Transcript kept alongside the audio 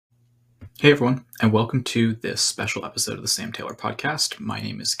Hey everyone, and welcome to this special episode of the Sam Taylor podcast. My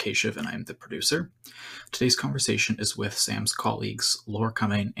name is Keshav and I'm the producer. Today's conversation is with Sam's colleagues, Laura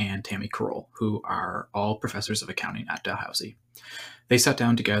Cumming and Tammy Crowell, who are all professors of accounting at Dalhousie. They sat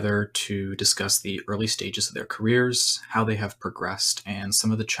down together to discuss the early stages of their careers, how they have progressed, and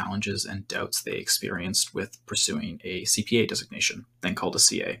some of the challenges and doubts they experienced with pursuing a CPA designation, then called a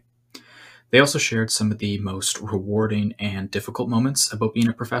CA. They also shared some of the most rewarding and difficult moments about being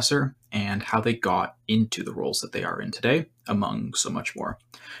a professor and how they got into the roles that they are in today, among so much more.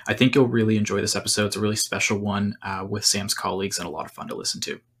 I think you'll really enjoy this episode. It's a really special one with Sam's colleagues and a lot of fun to listen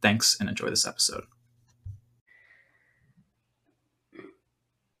to. Thanks and enjoy this episode.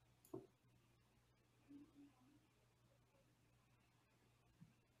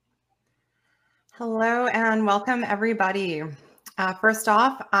 Hello and welcome everybody. First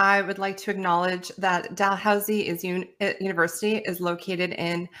off, I would like to acknowledge that Dalhousie University is located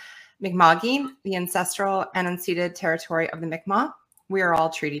in Mi'kma'ki, the ancestral and unceded territory of the Mi'kmaq. We are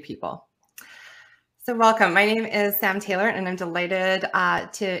all treaty people. So welcome. My name is Sam Taylor and I'm delighted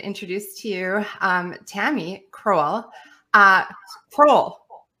to introduce to you Tammy Crowell. Crowell,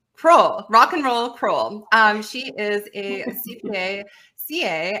 rock and roll Crowell. She is a CPA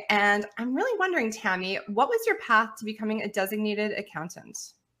CA, and I'm really wondering, Tammy, what was your path to becoming a designated accountant?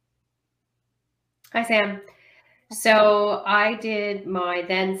 Hi, Sam. So I did my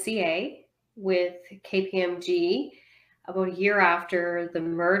then CA with KPMG about a year after the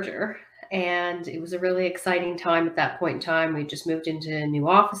merger, and it was a really exciting time at that point in time. We just moved into new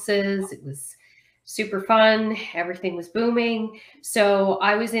offices. It was super fun. Everything was booming. So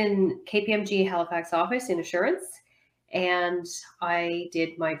I was in KPMG Halifax office in assurance. And I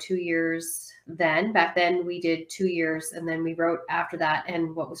did my 2 years then. Back then we did 2 years and then we wrote after that.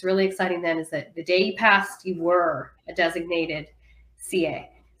 And what was really exciting then is that the day you passed, you were a designated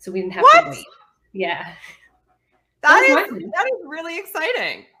CA. So we didn't have to wait. Yeah. That is really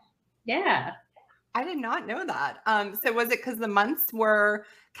exciting. Yeah. I did not know that. So was it because the months were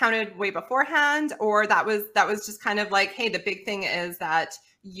counted way beforehand, or that was just kind of like, hey, the big thing is that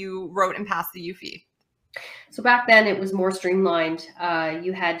you wrote and passed the UFE? So back then it was more streamlined.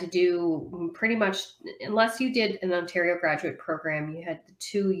 You had to do pretty much, unless you did an Ontario graduate program, you had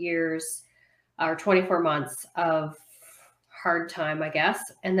 2 years or 24 months of hard time, I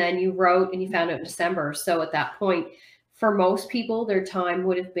guess. And then you wrote and you found out in December. So at that point, for most people, their time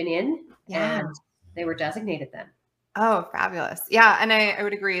would have been in and they were designated then. Oh, fabulous. Yeah. And I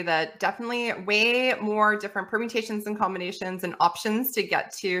would agree that definitely way more different permutations and combinations and options to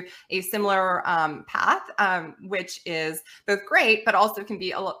get to a similar path, which is both great, but also can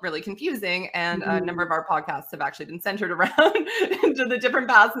be really confusing. And a number of our podcasts have actually been centered around into the different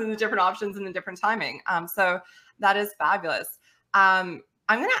paths and the different options and the different timing. So that is fabulous.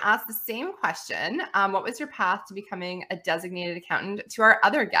 I'm going to ask the same question. What was your path to becoming a designated accountant to our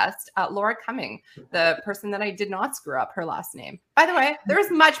other guest, Laura Cumming, the person that I did not screw up her last name? By the way, there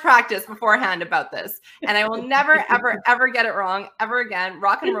was much practice beforehand about this, and I will never, ever, ever get it wrong ever again.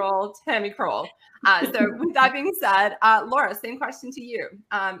 Rock and roll, Tammy Crowell. So with that being said, Laura, same question to you.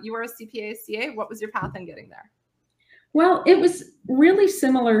 You were a CPA CA. What was your path in getting there? Well, it was really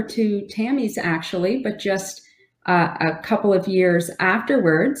similar to Tammy's actually, but just a couple of years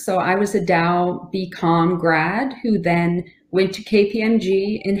afterwards. So I was a Dow BCom grad who then went to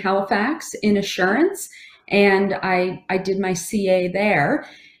KPMG in Halifax in assurance, and I did my CA there.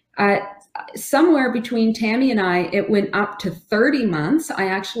 Somewhere between Tammy and I, it went up to 30 months. I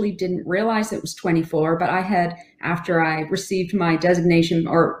actually didn't realize it was 24, but I had, after I received my designation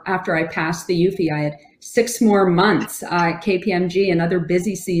or after I passed the UFE, I had 6 more months at KPMG, another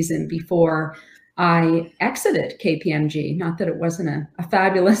busy season before I exited KPMG. Not that it wasn't a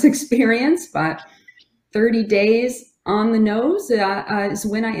fabulous experience, but 30 days on the nose is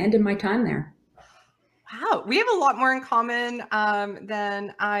when I ended my time there. Wow, we have a lot more in common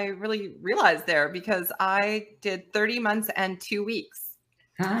than I really realized there, because I did 30 months and 2 weeks.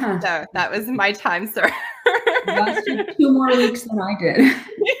 So that was my time, sir. That's just 2 more weeks than I did.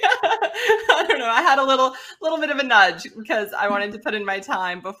 I don't know. I had a little bit of a nudge because I wanted to put in my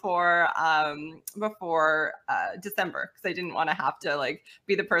time before December, because I didn't want to have to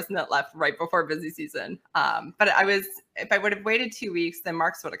be the person that left right before busy season. But if I would have waited 2 weeks, then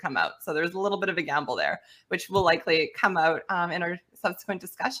marks would have come out. So there's a little bit of a gamble there, which will likely come out in our subsequent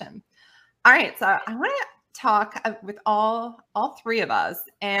discussion. All right. So I want to talk with all 3 of us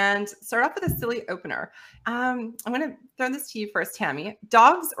and start off with a silly opener. I'm going to throw this to you first, Tammy.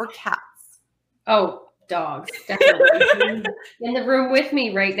 Dogs or cats? Oh, dogs, definitely. In the room with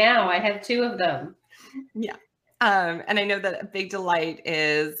me right now, I have 2 of them. Yeah. And I know that a big delight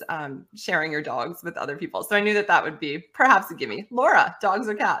is sharing your dogs with other people. So I knew that that would be perhaps a gimme. Laura, dogs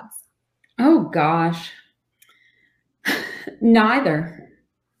or cats? Oh gosh. Neither.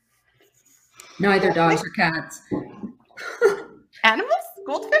 Neither dogs or cats. Animals?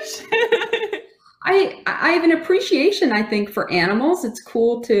 Goldfish? I have an appreciation, I think, for animals. It's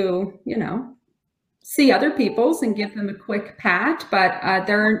cool to, see other people's and give them a quick pat, but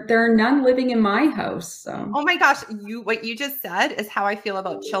there are none living in my house. So. Oh my gosh, what you just said is how I feel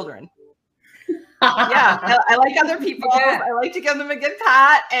about children. Yeah, I like other people. Yeah. I like to give them a good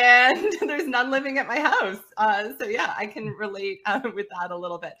pat, and there's none living at my house. So yeah, I can relate with that a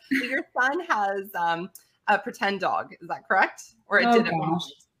little bit. So your son has a pretend dog, is that correct? Or it did at one point?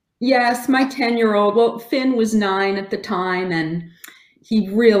 Yes, my 10-year-old. Well, Finn was 9 at the time, and he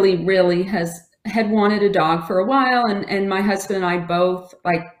really, really had wanted a dog for a while. And my husband and I both,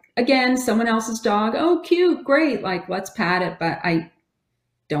 like, again, someone else's dog. Oh, cute, great. Like, let's pat it. But I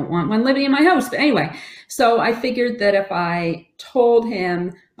don't want one living in my house. But anyway, so I figured that if I told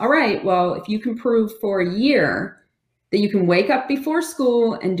him, all right, well, if you can prove for a year that you can wake up before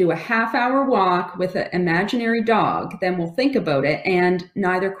school and do a half-hour walk with an imaginary dog, then we'll think about it. And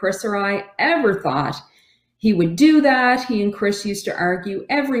neither Chris or I ever thought he would do that. He and Chris used to argue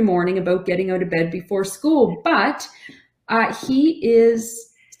every morning about getting out of bed before school, but he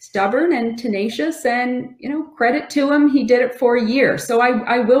is stubborn and tenacious, and credit to him, he did it for a year. So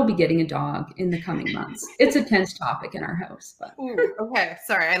I will be getting a dog in the coming months. It's a tense topic in our house. But. Ooh, okay,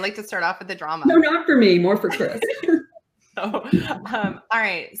 sorry, I like to start off with the drama. No, not for me, more for Chris. All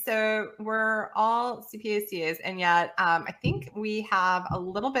right. So we're all CPA CAs, and yet I think we have a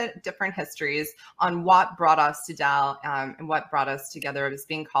little bit different histories on what brought us to Dal and what brought us together as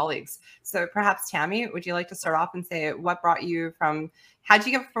being colleagues. So perhaps Tammy, would you like to start off and say what brought you how'd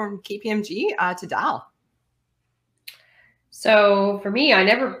you get from KPMG to Dal? So for me, I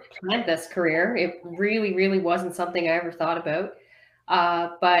never planned this career. It really, really wasn't something I ever thought about.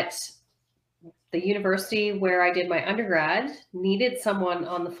 But the university where I did my undergrad needed someone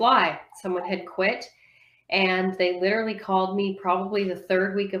on the fly. Someone had quit, and they literally called me probably the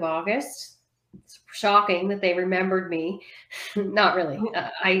 3rd week of August. It's shocking that they remembered me. Not really.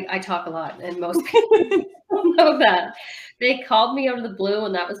 I talk a lot, and most people know that. They called me out of the blue,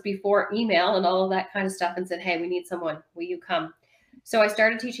 and that was before email and all of that kind of stuff, and said, hey, we need someone. Will you come? So I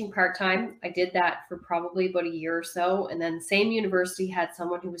started teaching part-time. I did that for probably about a year or so. And then the same university had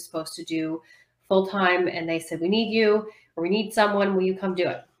someone who was supposed to do full-time, and they said, we need you, or we need someone, will you come do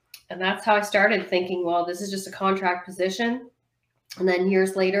it? And that's how I started thinking, well, this is just a contract position. And then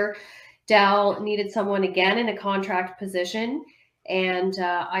years later, Dal needed someone again in a contract position. And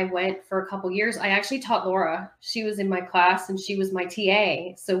I went for a couple years. I actually taught Laura. She was in my class and she was my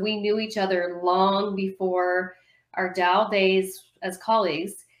TA. So we knew each other long before our Dal days as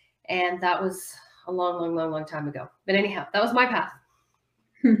colleagues. And that was a long, long, long, long time ago. But anyhow, that was my path.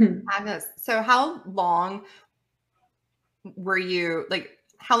 Fabulous. So how long were you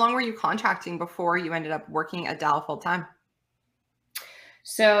contracting before you ended up working at Dal full time?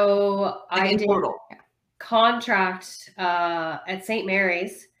 So I did total. contract at St.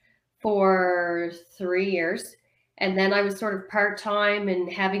 Mary's for 3 years. And then I was sort of part-time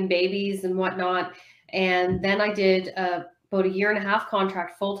and having babies and whatnot. And then I did about a 1.5 year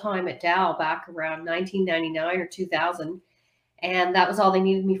contract full-time at Dal back around 1999 or 2000. And that was all they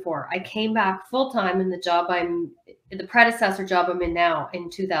needed me for. I came back full-time in the predecessor job I'm in now in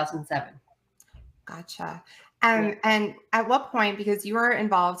 2007. Gotcha. And at what point, because you were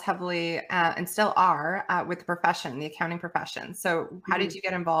involved heavily and still are with the profession, the accounting profession. So how did you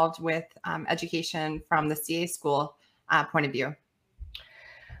get involved with education from the CA school point of view?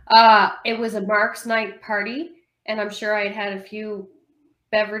 It was a Mark's night party, and I'm sure I had a few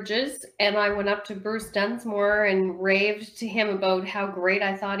beverages, and I went up to Bruce Dunsmore and raved to him about how great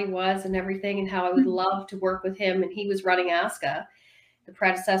I thought he was and everything, and how I would love to work with him. And he was running ASCA, the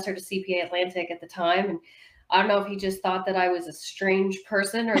predecessor to CPA Atlantic at the time. And I don't know if he just thought that I was a strange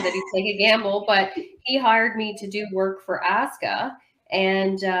person or that he'd take a gamble, but he hired me to do work for ASCA.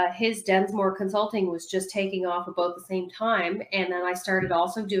 And his Densmore Consulting was just taking off about the same time. And then I started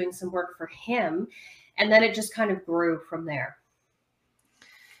also doing some work for him. And then it just kind of grew from there.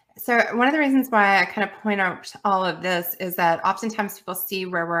 So one of the reasons why I kind of point out all of this is that oftentimes people see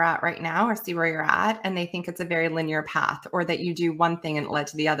where we're at right now or see where you're at, and they think it's a very linear path, or that you do one thing and it led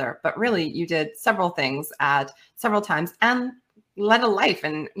to the other. But really, you did several things at several times and led a life,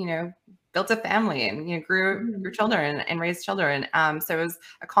 and built a family, and grew your children and raised children. So it was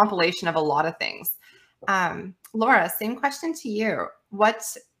a compilation of a lot of things. Laura, same question to you. What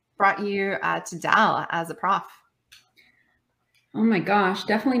brought you to Dal as a prof? Oh my gosh,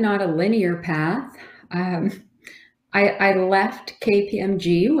 definitely not a linear path. Um, I left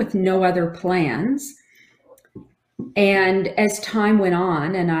KPMG with no other plans. And as time went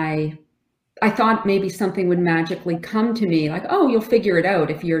on, and I thought maybe something would magically come to me, like, oh, you'll figure it out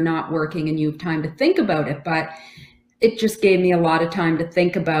if you're not working and you have time to think about it. But it just gave me a lot of time to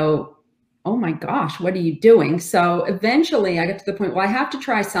think about, oh my gosh, what are you doing? So eventually I got to the point, well, I have to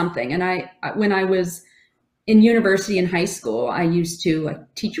try something. And when I was in university and high school, I used to like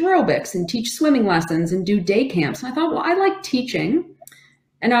teach aerobics and teach swimming lessons and do day camps. And I thought, well, I like teaching.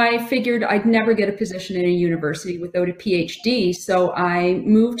 And I figured I'd never get a position in a university without a PhD. So I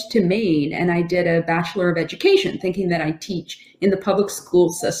moved to Maine and I did a Bachelor of Education, thinking that I'd teach in the public school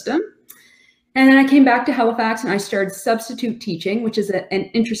system. And then I came back to Halifax and I started substitute teaching, which is an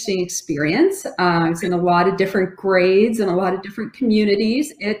interesting experience. I was in a lot of different grades and a lot of different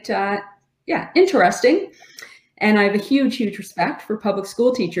communities. Yeah, interesting. And I have a huge, huge respect for public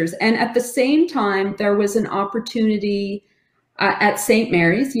school teachers. And at the same time, there was an opportunity at St.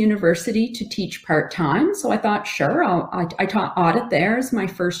 Mary's University to teach part-time. So I thought, sure, I taught audit there as my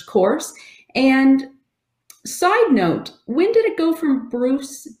first course. And side note, when did it go from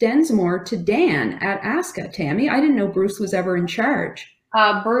Bruce Densmore to Dan at ASCA, Tammy? I didn't know Bruce was ever in charge.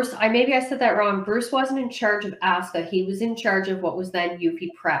 Bruce, maybe I said that wrong. Bruce wasn't in charge of ASCA. He was in charge of what was then UP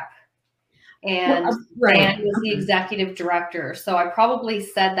Prep. And right. Dan was the executive director. So I probably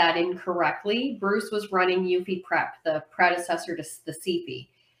said that incorrectly. Bruce was running UP Prep, the predecessor to the CP.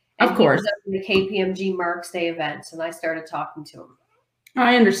 And of course. He was at the KPMG Marks Day events, and I started talking to him.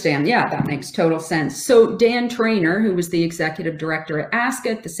 I understand. Yeah, that makes total sense. So Dan Trainer, who was the executive director at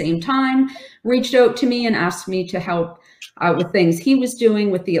ASCA at the same time, reached out to me and asked me to help with things he was doing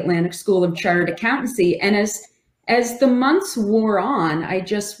with the Atlantic School of Chartered Accountancy. And as the months wore on, I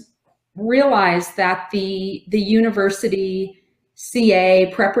just realized that the university CA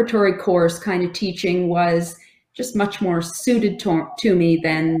preparatory course kind of teaching was just much more suited to me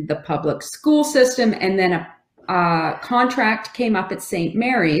than the public school system. And then a contract came up at St.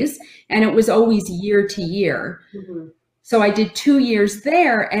 Mary's, and it was always year to year. Mm-hmm. So I did 2 years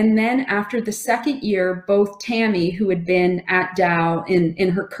there. And then after the second year, both Tammy, who had been at Dow in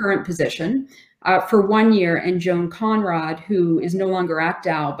her current position for 1 year, and Joan Conrad, who is no longer at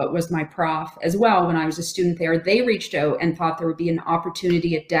Dow, but was my prof as well when I was a student there, they reached out and thought there would be an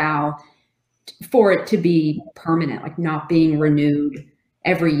opportunity at Dow for it to be permanent, like not being renewed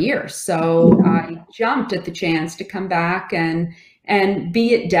every year. So I jumped at the chance to come back and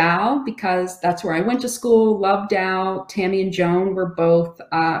be at Dow because that's where I went to school, loved Dow. Tammy and Joan were both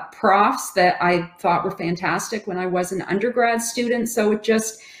profs that I thought were fantastic when I was an undergrad student. So it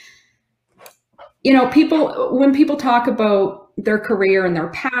just, you know, when people talk about their career and their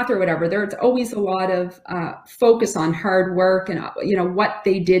path or whatever, there's always a lot of focus on hard work and, you know, what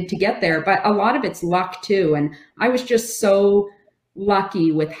they did to get there. But a lot of it's luck too. And I was just so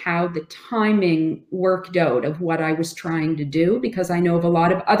lucky with how the timing worked out of what I was trying to do, because I know of a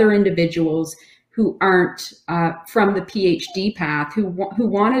lot of other individuals who aren't from the PhD path who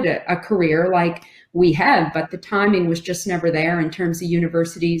wanted a career like we have, but the timing was just never there in terms of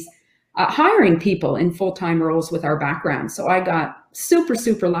universities hiring people in full-time roles with our background. So I got super,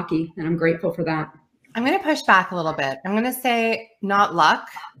 super lucky, and I'm grateful for that. I'm going to push back a little bit. I'm going to say not luck.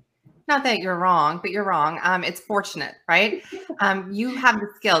 Not that you're wrong, but you're wrong. It's fortunate, right? You have the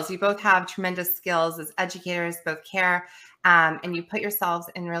skills. You both have tremendous skills as educators, both care, and you put yourselves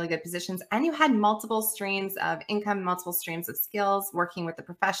in really good positions. And you had multiple streams of income, multiple streams of skills, working with the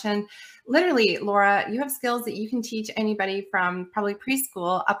profession. Literally, Laura, you have skills that you can teach anybody from probably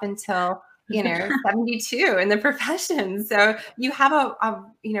preschool up until 72 in the profession. So you have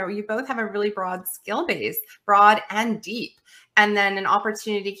you both have a really broad skill base, broad and deep. And then an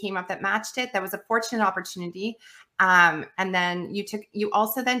opportunity came up that matched it. That was a fortunate opportunity. And then you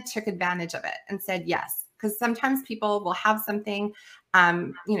also then took advantage of it and said yes. Because sometimes people will have something,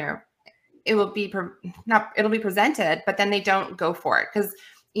 it'll be presented, but then they don't go for it. Because,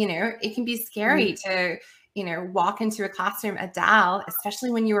 it can be scary to, walk into a classroom at Dow, especially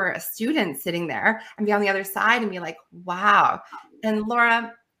when you were a student sitting there and be on the other side and be like, wow. And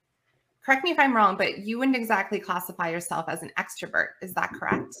Laura, correct me if I'm wrong, but you wouldn't exactly classify yourself as an extrovert. Is that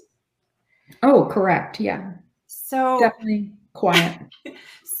correct? Oh, correct. Yeah. So definitely quiet.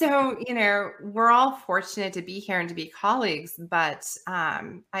 So, we're all fortunate to be here and to be colleagues, but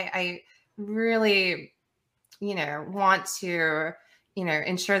I really, want to,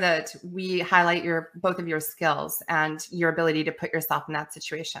 ensure that we highlight both of your skills and your ability to put yourself in that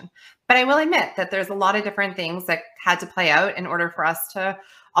situation. But I will admit that there's a lot of different things that had to play out in order for us to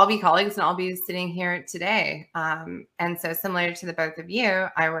all be colleagues and all be sitting here today. And so similar to the both of you,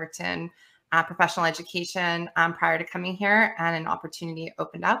 I worked in professional education prior to coming here, and an opportunity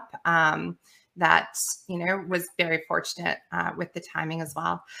opened up that, was very fortunate with the timing as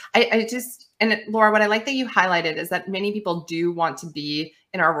well. And Laura, what I like that you highlighted is that many people do want to be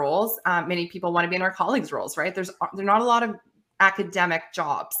in our roles. Many people want to be in our colleagues' roles, right? There are not a lot of academic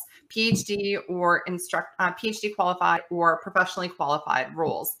jobs, PhD or PhD qualified or professionally qualified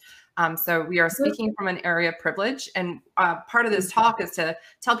roles. So we are speaking from an area of privilege, and part of this talk is to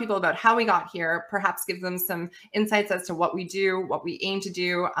tell people about how we got here, perhaps give them some insights as to what we do, what we aim to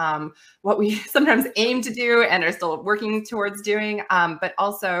do, what we sometimes aim to do and are still working towards doing, but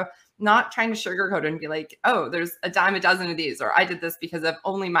also not trying to sugarcoat it and be like, oh, there's a dime a dozen of these, or I did this because of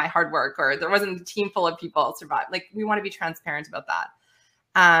only my hard work, or there wasn't a team full of people survive. Like, we want to be transparent about that.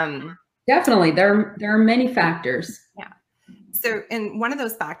 Definitely. There are many factors. Yeah. So, and one of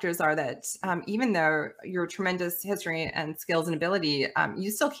those factors are that even though your tremendous history and skills and ability,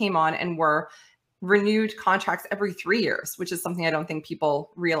 you still came on and were renewed contracts every 3 years, which is something I don't think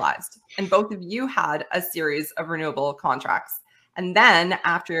people realized. And both of you had a series of renewable contracts. And then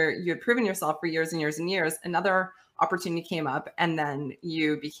after you had proven yourself for years and years and years, another opportunity came up, and then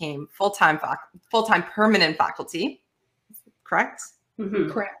you became full-time permanent faculty, correct?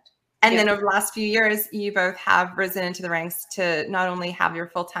 Mm-hmm. Correct. And then over the last few years, you both have risen into the ranks to not only have your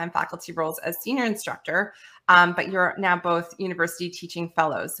full-time faculty roles as senior instructor, but you're now both university teaching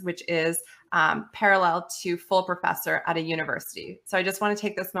fellows, which is parallel to full professor at a university. So I just want to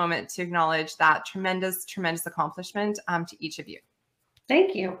take this moment to acknowledge that tremendous, tremendous accomplishment to each of you.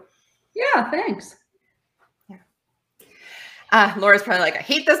 Thank you. Yeah, thanks. Laura's probably like, I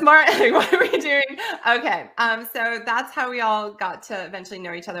hate this, Mark. Like, what are we doing? Okay. So that's how we all got to eventually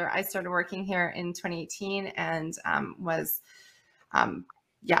know each other. I started working here in 2018 and was,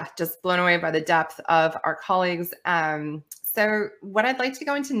 just blown away by the depth of our colleagues. So what I'd like to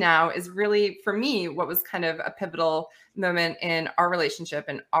go into now is really, for me, what was kind of a pivotal moment in our relationship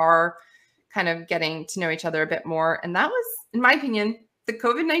and our kind of getting to know each other a bit more. And that was, in my opinion, the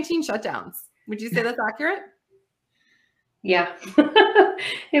COVID-19 shutdowns. Would you say that's accurate? Yeah,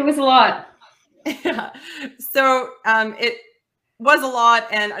 it was a lot. Yeah. So it was a lot.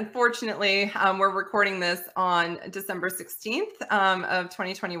 And unfortunately, we're recording this on December 16th of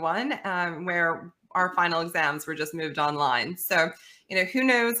 2021, where our final exams were just moved online. So, who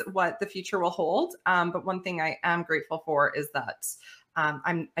knows what the future will hold. But one thing I am grateful for is that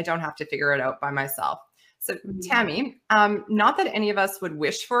I don't have to figure it out by myself. So Tammy, not that any of us would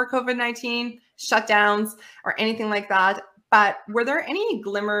wish for COVID-19 shutdowns or anything like that, but were there any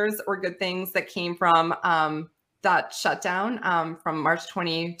glimmers or good things that came from that shutdown from March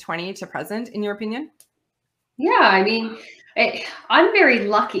 2020 to present, in your opinion? Yeah, I mean, I'm very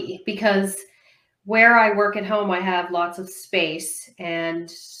lucky because where I work at home, I have lots of space and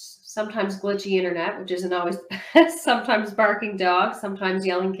sometimes glitchy internet, which isn't always the best, sometimes barking dogs, sometimes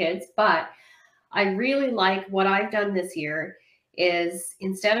yelling kids. But I really like what I've done this year is,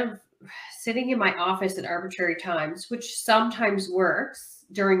 instead of sitting in my office at arbitrary times, which sometimes works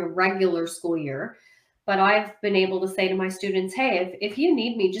during a regular school year, but I've been able to say to my students, hey, if you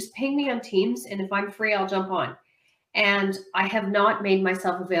need me, just ping me on Teams, and if I'm free, I'll jump on. And I have not made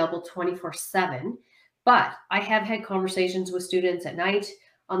myself available 24/7, but I have had conversations with students at night,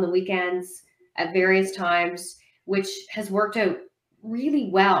 on the weekends, at various times, which has worked out really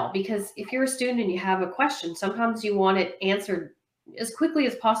well. Because if you're a student and you have a question, sometimes you want it answered as quickly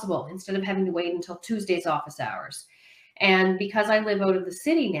as possible instead of having to wait until Tuesday's office hours. And because I live out of the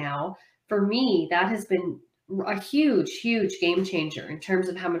city now, for me, that has been a huge, huge game changer in terms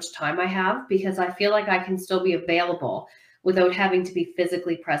of how much time I have, because I feel like I can still be available without having to be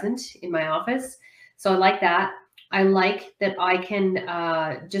physically present in my office. So I like that. I like that I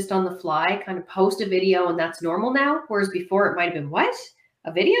can just on the fly kind of post a video, and that's normal now. Whereas before it might've been, what?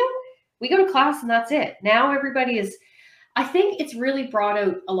 A video? We go to class and that's it. Now everybody is, I think it's really brought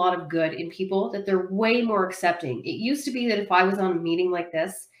out a lot of good in people, that they're way more accepting. It used to be that if I was on a meeting like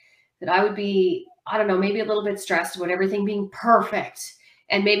this, that I would be, I don't know, maybe a little bit stressed about everything being perfect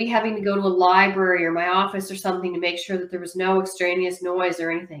and maybe having to go to a library or my office or something to make sure that there was no extraneous noise or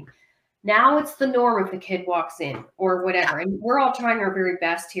anything. Now it's the norm if a kid walks in or whatever. And we're all trying our very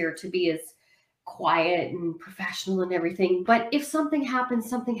best here to be as quiet and professional and everything. But if something happens,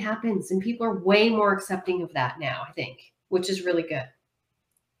 something happens. And people are way more accepting of that now, I think, which is really good.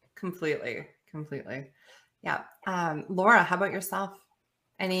 Completely. Yeah. Laura, how about yourself?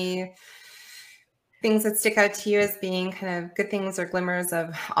 Any things that stick out to you as being kind of good things or glimmers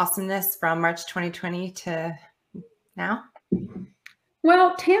of awesomeness from March 2020 to now?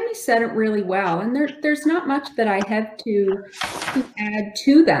 Well, Tammy said it really well, and there's not much that I have to add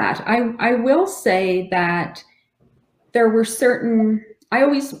to that. I will say that there were certain, I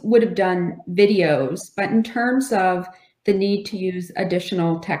always would have done videos, but in terms of the need to use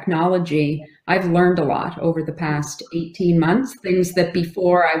additional technology, I've learned a lot over the past 18 months, things that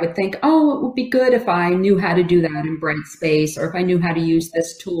before I would think, oh, it would be good if I knew how to do that in Brightspace, or if I knew how to use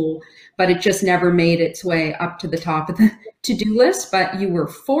this tool, but it just never made its way up to the top of the to-do list. But you were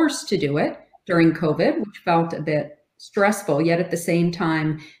forced to do it during COVID, which felt a bit stressful, yet at the same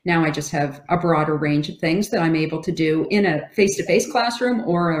time, now I just have a broader range of things that I'm able to do in a face-to-face classroom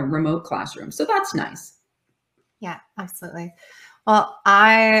or a remote classroom. So that's nice. Yeah, absolutely. Well,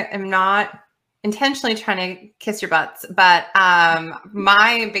 I am not intentionally trying to kiss your butts, but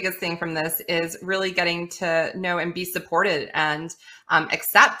my biggest thing from this is really getting to know and be supported and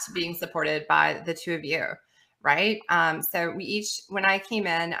accept being supported by the two of you. Right. So we each, when I came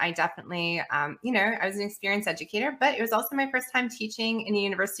in, I definitely, I was an experienced educator, but it was also my first time teaching in a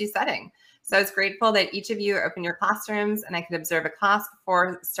university setting. So I was grateful that each of you opened your classrooms and I could observe a class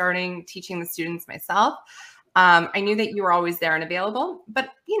before starting teaching the students myself. I knew that you were always there and available, but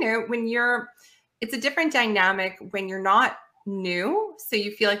it's a different dynamic when you're not new. So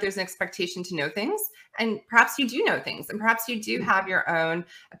you feel like there's an expectation to know things, and perhaps you do know things, and perhaps you do have your own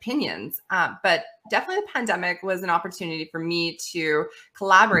opinions. But definitely the pandemic was an opportunity for me to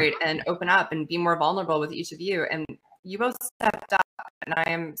collaborate and open up and be more vulnerable with each of you. And you both stepped up, and I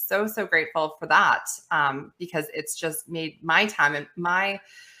am so, so grateful for that, because it's just made my time and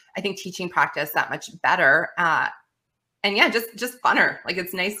I think teaching practice that much better. And yeah, just funner. Like,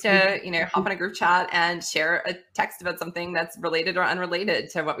 it's nice to, hop on a group chat and share a text about something that's related or unrelated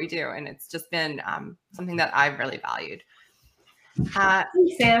to what we do. And it's just been something that I've really valued.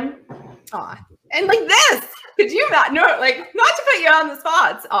 Thanks, Sam. And like this, could you imagine, not to put you on the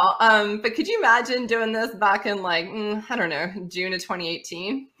spots, but could you imagine doing this back in I don't know, June of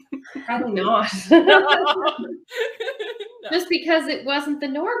 2018? Probably not. Just because it wasn't the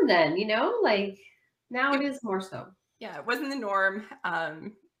norm then, now it is more so. Yeah, it wasn't the norm.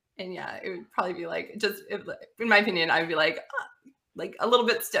 And yeah, it would probably be in my opinion, I would be like a little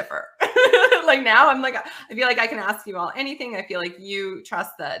bit stiffer. Like now I feel like I can ask you all anything. I feel like you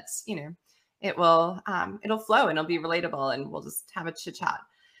trust that, it will, it'll flow and it'll be relatable and we'll just have a chit chat.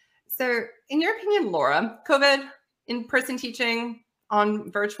 So in your opinion, Laura, COVID, in-person teaching,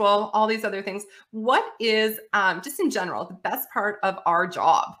 on virtual, all these other things, what is just in general the best part of our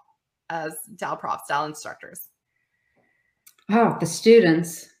job as DAL profs, DAL instructors? Oh, the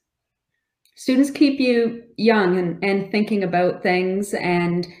students. Students keep you young and thinking about things,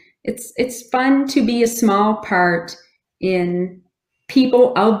 and it's fun to be a small part in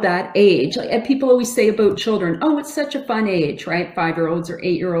people of that age. Like people always say about children, oh, it's such a fun age, right? 5-year-olds or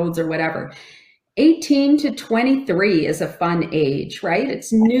 8-year-olds or whatever. 18 to 23 is a fun age, right?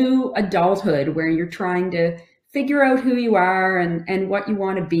 It's new adulthood where you're trying to figure out who you are and what you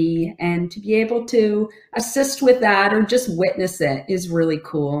want to be, and to be able to assist with that or just witness it is really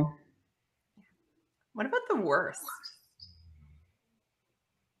cool. What about the worst?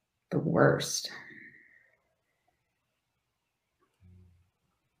 The worst.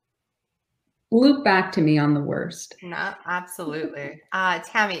 Loop back to me on the worst. No, absolutely.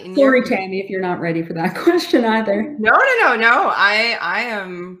 Tammy. Sorry, Tammy, if you're not ready for that question either. No.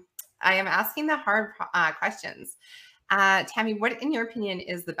 I am asking the hard questions. Tammy, what in your opinion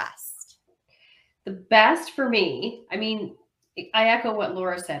is the best? The best for me, I echo what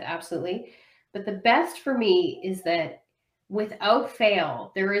Laura said, absolutely. But the best for me is that without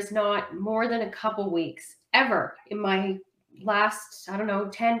fail, there is not more than a couple weeks ever in my last,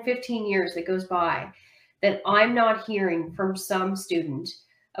 10, 15 years that goes by that I'm not hearing from some student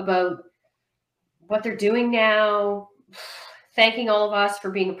about what they're doing now, thanking all of us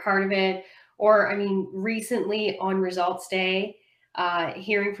for being a part of it. Or, recently on results day,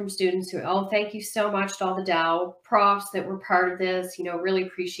 hearing from students who, oh, thank you so much to all the DAO profs that were part of this, really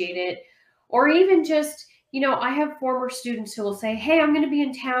appreciate it. Or even just, I have former students who will say, hey, I'm going to be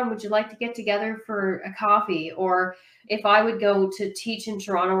in town. Would you like to get together for a coffee? Or if I would go to teach in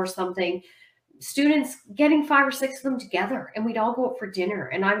Toronto or something, students getting 5 or 6 of them together and we'd all go out for dinner.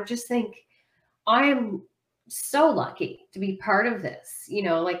 And I would just think, I am so lucky to be part of this.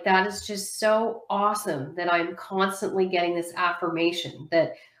 That is just so awesome that I'm constantly getting this affirmation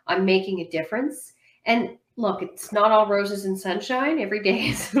that I'm making a difference. And look, it's not all roses and sunshine. Every day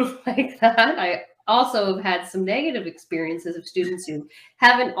isn't like that. I also have had some negative experiences of students who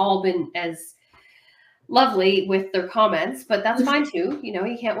haven't all been as lovely with their comments, but that's fine too. You know,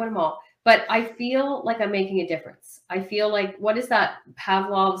 you can't win them all. But I feel like I'm making a difference. I feel like, what is that?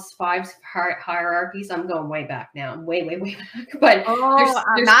 Pavlov's 5 hierarchies. I'm going way back now. Way back. But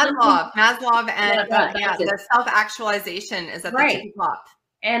there's Maslow, and the self-actualization is at the top.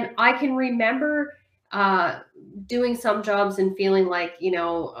 And I can remember doing some jobs and feeling like, you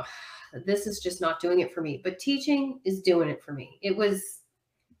know, this is just not doing it for me. But teaching is doing it for me. It was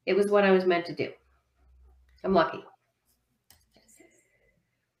what I was meant to do. I'm lucky.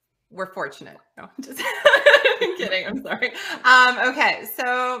 We're fortunate. No, just kidding. I'm sorry. Okay.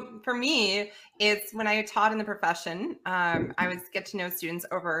 So for me, it's when I taught in the profession, I would get to know students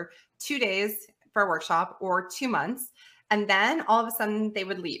over 2 days for a workshop or 2 months. And then all of a sudden they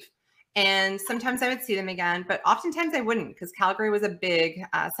would leave. And sometimes I would see them again, but oftentimes I wouldn't, because Calgary was a big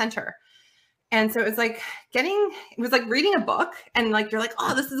center. And so it was like reading a book, and like, you're like,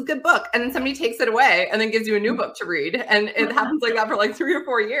 oh, this is a good book. And then somebody takes it away and then gives you a new book to read. And it happens like that for like 3 or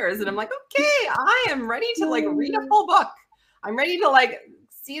 4 years. And I'm like, okay, I am ready to like read a full book. I'm ready to like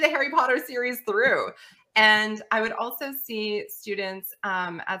see the Harry Potter series through. And I would also see students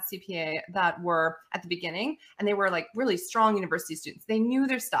at CPA that were at the beginning, and they were like really strong university students. They knew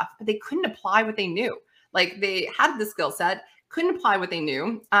their stuff, but they couldn't apply what they knew. Like, they had the skill set, couldn't apply what they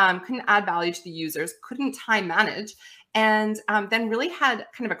knew, couldn't add value to the users, couldn't time manage, and then really had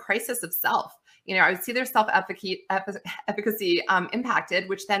kind of a crisis of self. You know, I would see their self-efficacy impacted,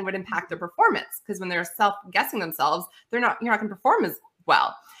 which then would impact their performance, because when they're self-guessing themselves, you're not going to perform as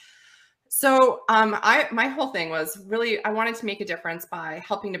well. So my whole thing was really, I wanted to make a difference by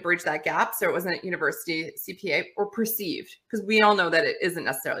helping to bridge that gap. So it wasn't university CPA or perceived, because we all know that it isn't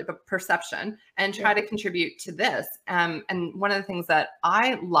necessarily, but perception, and try to contribute to this. And one of the things that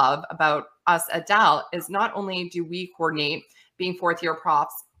I love about us at Dal is not only do we coordinate being 4th-year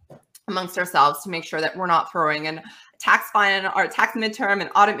profs amongst ourselves to make sure that we're not throwing in tax final or tax midterm and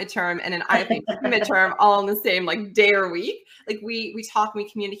audit midterm and an IFA midterm all on the same like day or week. Like, we talk, we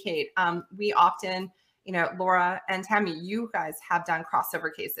communicate. We often, you know, Laura and Tammy, you guys have done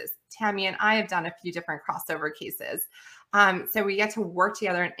crossover cases. Tammy and I have done a few different crossover cases. So we get to work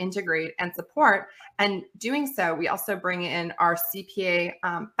together and integrate and support. And doing so, we also bring in our CPA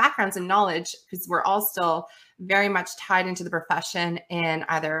backgrounds and knowledge, because we're all still very much tied into the profession in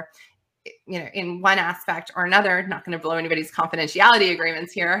either, you know, in one aspect or another. Not going to blow anybody's confidentiality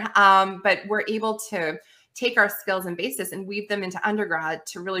agreements here, but we're able to take our skills and basis and weave them into undergrad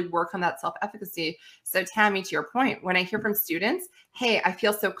to really work on that self-efficacy. So Tammy, to your point, when I hear from students, hey, I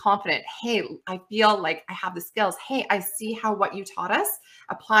feel so confident. Hey, I feel like I have the skills. Hey, I see how what you taught us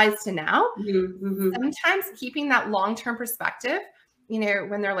applies to now. Sometimes keeping that long-term perspective, you know,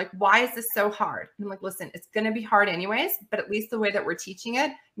 when they're like, why is this so hard? And I'm like, listen, it's going to be hard anyways, but at least the way that we're teaching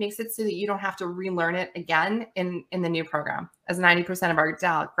it makes it so that you don't have to relearn it again in the new program, as 90% of our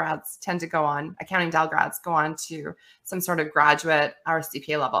Dal grads tend to go on, accounting Dal grads go on to some sort of graduate or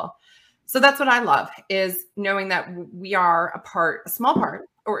CPA level. So that's what I love, is knowing that we are a small part,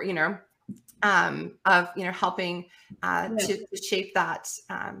 or, you know, of, you know, helping to shape that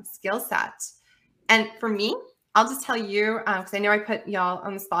skill set. And for me, I'll just tell you, because I know I put y'all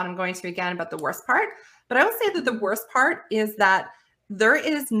on the spot, I'm going to again about the worst part, but I will say that the worst part is that there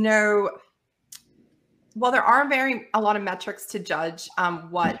is no, well, there are a lot of metrics to judge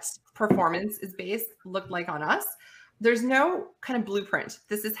what performance is based look like on us. There's no kind of blueprint.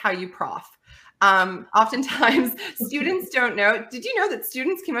 This is how you prof. Oftentimes students don't know. Did you know that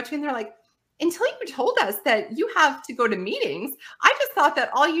students came up to me and they're like, until you told us that you have to go to meetings, I just thought that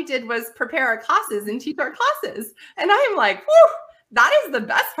all you did was prepare our classes and teach our classes. And I'm like, whew, that is the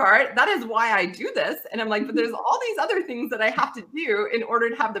best part. That is why I do this. And I'm like, but there's all these other things that I have to do in order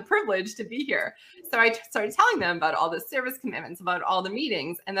to have the privilege to be here. So I started telling them about all the service commitments, about all the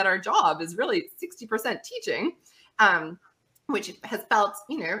meetings, and that our job is really 60% teaching, which has felt,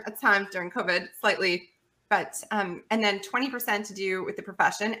 you know, at times during COVID slightly, but, and then 20% to do with the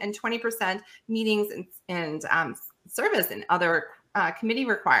profession, and 20% meetings and service and other committee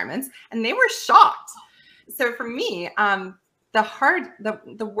requirements. And they were shocked. So for me, the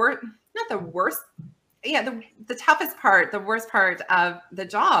toughest part, the worst part of the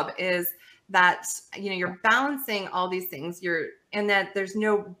job is that, you know, you're balancing all these things, and that there's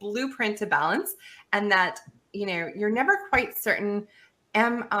no blueprint to balance, and that, you know, you're never quite certain,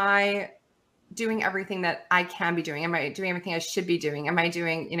 am I doing everything that I can be doing? Am I doing everything I should be doing? Am I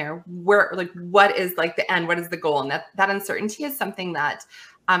doing, you know, what is like the end? What is the goal? And that uncertainty is something that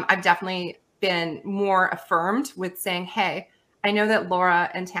I've definitely been more affirmed with, saying, hey, I know that Laura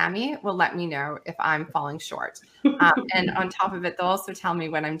and Tammy will let me know if I'm falling short. And on top of it, they'll also tell me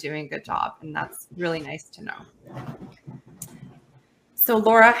when I'm doing a good job. And that's really nice to know. So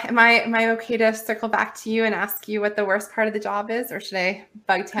Laura, am I okay to circle back to you and ask you what the worst part of the job is, or should I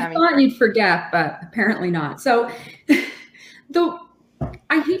bug Tammy? I thought you'd forget, but apparently not. So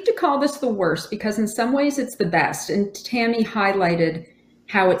I hate to call this the worst because in some ways it's the best. And Tammy highlighted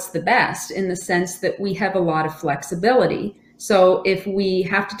how it's the best in the sense that we have a lot of flexibility. So if we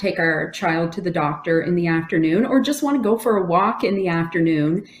have to take our child to the doctor in the afternoon or just want to go for a walk in the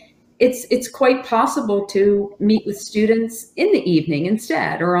afternoon, it's quite possible to meet with students in the evening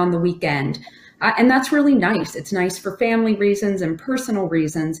instead or on the weekend. And that's really nice. It's nice for family reasons and personal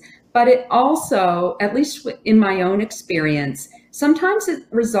reasons, but it also, at least in my own experience, sometimes it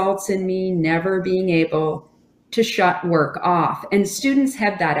results in me never being able to shut work off. And students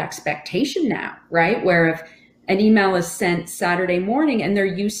have that expectation now, right? Where if an email is sent Saturday morning and they're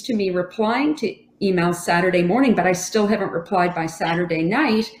used to me replying to emails Saturday morning, but I still haven't replied by Saturday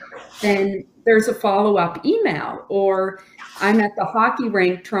night, then there's a follow-up email. Or I'm at the hockey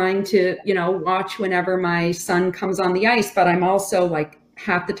rink trying to, watch whenever my son comes on the ice, but I'm also like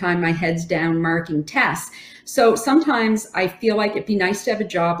half the time my head's down marking tests. So sometimes I feel like it'd be nice to have a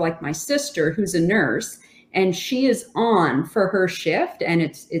job like my sister, who's a nurse, and she is on for her shift, and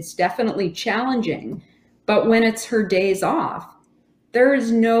it's definitely challenging. But when it's her days off,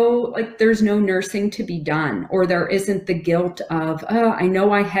 there's no nursing to be done, or there isn't the guilt of, oh, I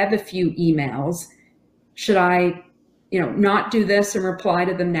know I have a few emails. Should I, not do this and reply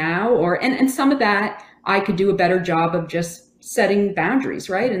to them now? And some of that I could do a better job of just setting boundaries,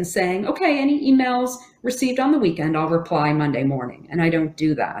 right? And saying, okay, any emails received on the weekend, I'll reply Monday morning. And I don't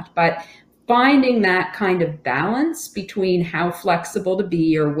do that. But finding that kind of balance between how flexible to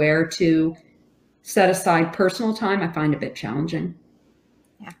be or where to set aside personal time, I find a bit challenging.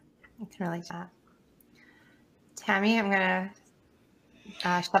 Yeah, I can relate to that. Tammy, I'm going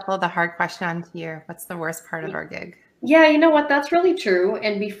to shuffle the hard question onto you. What's the worst part of our gig? Yeah, you know what? That's really true.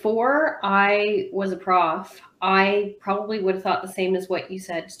 And before I was a prof, I probably would have thought the same as what you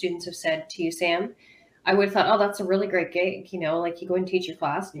said, students have said to you, Sam. I would have thought, oh, that's a really great gig. Like you go and teach your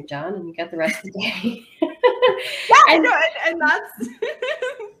class and you're done and you get the rest of the day. And that's,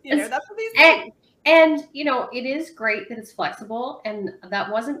 that's what these things. And, it is great that it's flexible. And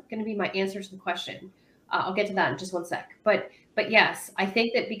that wasn't going to be my answer to the question. I'll get to that in just one sec. But yes, I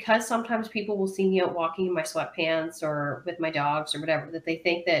think that because sometimes people will see me out walking in my sweatpants or with my dogs or whatever, that they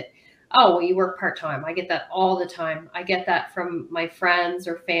think that, oh, well, you work part-time. I get that all the time. I get that from my friends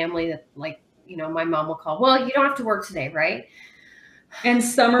or family that my mom will call, well, you don't have to work today, right? And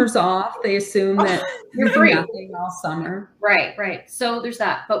summer's off. They assume that you're free nothing all summer. Right. So there's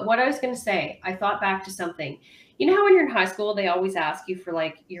that. But what I was going to say, I thought back to something. You know how when you're in high school, they always ask you for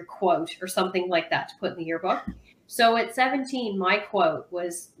like your quote or something like that to put in the yearbook? So at 17, my quote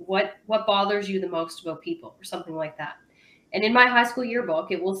was, what bothers you the most about people, or something like that. And in my high school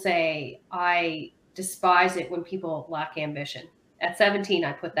yearbook, it will say, I despise it when people lack ambition. At 17,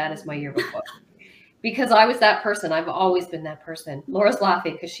 I put that as my yearbook quote. Because I was that person. I've always been that person. Laura's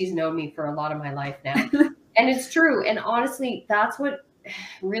laughing because she's known me for a lot of my life now. And it's true. And honestly, that's what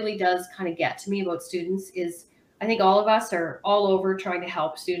really does kind of get to me about students is I think all of us are all over trying to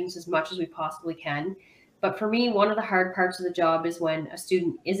help students as much as we possibly can. But for me, one of the hard parts of the job is when a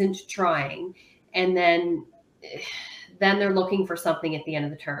student isn't trying and then they're looking for something at the end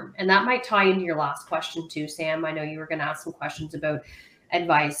of the term. And that might tie into your last question too, Sam. I know you were going to ask some questions about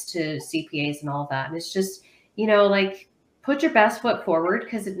advice to CPAs and all that. And it's just, put your best foot forward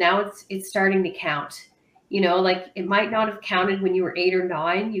because now it's starting to count. It might not have counted when you were 8 or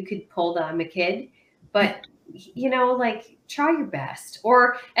 9. You could pull the I'm a kid, but try your best,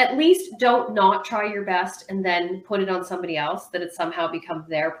 or at least don't not try your best and then put it on somebody else that it somehow becomes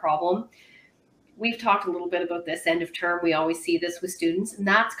their problem. We've talked a little bit about this end of term. We always see this with students, and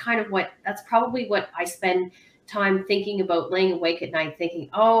that's probably what I spend time thinking about, laying awake at night thinking,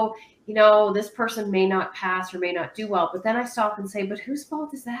 oh, this person may not pass or may not do well. But then I stop and say, but whose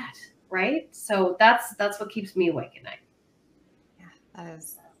fault is that? Right? So that's what keeps me awake at night. Yeah, that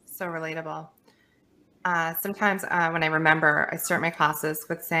is so relatable. Sometimes when I remember, I start my classes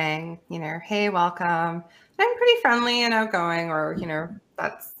with saying, hey, welcome. I'm pretty friendly and outgoing, or,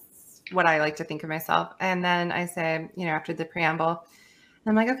 that's what I like to think of myself. And then I say, after the preamble,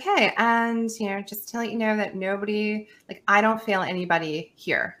 I'm like, okay. And, just to let you know that nobody, I don't fail anybody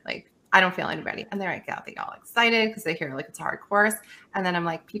here. I don't fail anybody. And they get all excited because they hear it's a hard course. And then I'm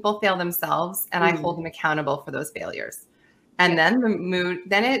like, people fail themselves and I hold them accountable for those failures. And then the mood,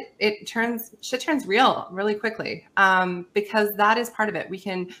 then shit turns real really quickly, because that is part of it. We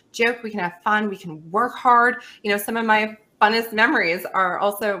can joke, we can have fun, we can work hard. Some of my funnest memories are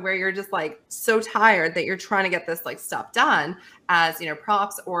also where you're just like so tired that you're trying to get this like stuff done as,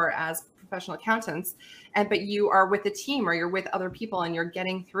 props or as professional accountants, but you are with a team or you're with other people and you're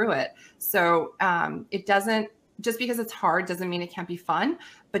getting through it. So it doesn't, just because it's hard doesn't mean it can't be fun,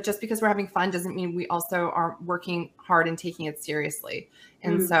 but just because we're having fun doesn't mean we also are working hard and taking it seriously.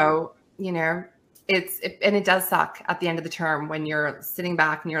 And so, it does suck at the end of the term when you're sitting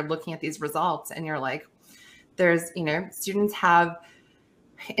back and you're looking at these results and you're like, students have,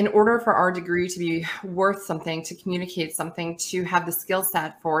 in order for our degree to be worth something, to communicate something, to have the skill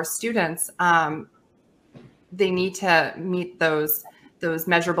set for students, they need to meet those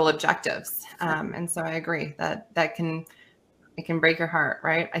measurable objectives. And so I agree that it can break your heart,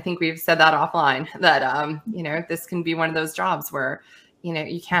 right? I think we've said that offline, that, this can be one of those jobs where,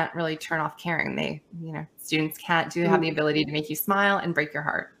 you can't really turn off caring. Students have the ability to make you smile and break your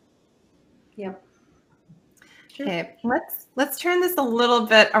heart. Yep. Sure. Okay, let's turn this a little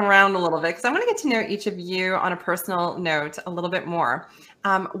bit around because I want to get to know each of you on a personal note a little bit more.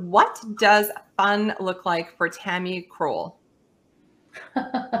 What does fun look like for Tammy Crowell?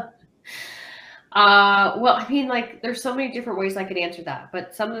 Well, I mean, like, there's so many different ways I could answer that,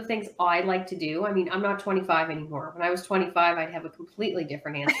 but some of the things I like to do, I mean, I'm not 25 anymore. When I was 25, I'd have a completely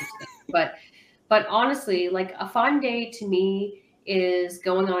different answer to this. But honestly, like, a fun day to me is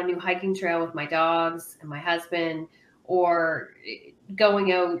going on a new hiking trail with my dogs and my husband, or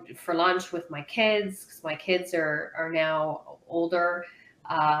going out for lunch with my kids, because my kids are now older.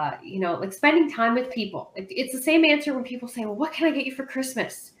 Like spending time with people. It's the same answer when people say, well, what can I get you for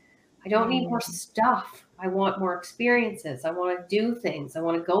Christmas? I don't need more stuff. I want more experiences. I want to do things. I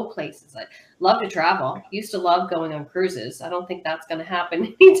want to go places. I love to travel. Used to love going on cruises. I don't think that's going to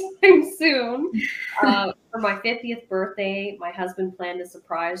happen anytime soon. For my 50th birthday, my husband planned a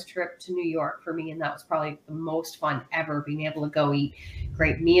surprise trip to New York for me. And that was probably the most fun ever, being able to go eat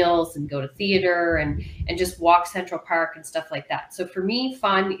great meals and go to theater and just walk Central Park and stuff like that. So for me,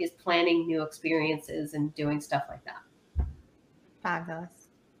 fun is planning new experiences and doing stuff like that. Fabulous.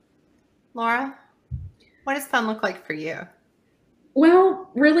 Laura, what does fun look like for you?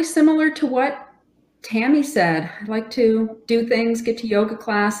 Well, really similar to what Tammy said. I like to do things, get to yoga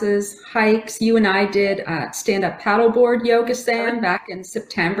classes, hikes. You and I did stand-up paddleboard yoga, Sam, back in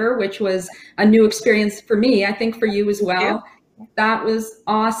September, which was a new experience for me. I think for you as well. That was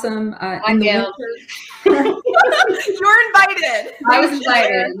awesome. In the winter. You're invited. I was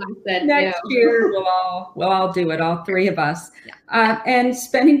invited. Next year we'll all do it, all three of us. Yeah. And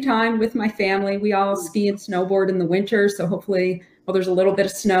spending time with my family. We all ski and snowboard in the winter, so hopefully, well, there's a little bit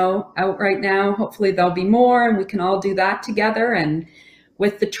of snow out right now. Hopefully there'll be more, and we can all do that together. And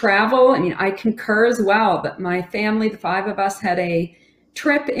with the travel, I mean, I concur as well that my family, the five of us, had a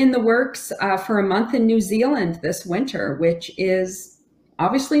trip in the works for a month in New Zealand this winter, which is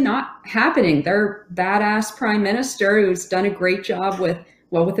obviously not happening. Their badass prime minister, who's done a great job with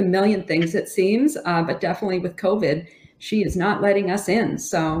a million things, it seems, but definitely with COVID, she is not letting us in.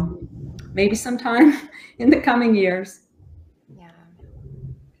 So maybe sometime in the coming years.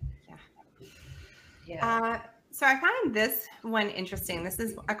 Yeah. So I find this one interesting. This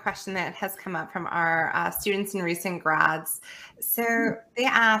is a question that has come up from our students and recent grads. So they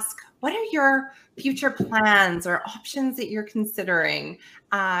ask, what are your future plans or options that you're considering?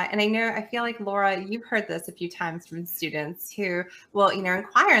 And I feel like, Laura, you've heard this a few times from students who will,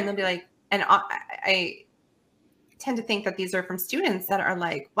 inquire, and they'll be like, and I tend to think that these are from students that are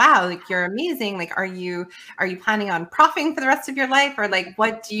like, wow, like, you're amazing. Like, are you planning on proffing for the rest of your life? Or like,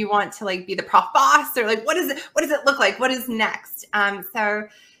 what do you want to, like, be the prof boss? Or like, what does it look like? What is next? So,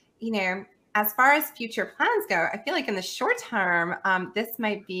 as far as future plans go, I feel like in the short term, this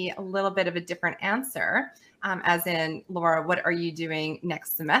might be a little bit of a different answer, as in, Laura, what are you doing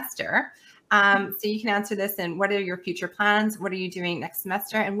next semester? So you can answer this in, what are your future plans? What are you doing next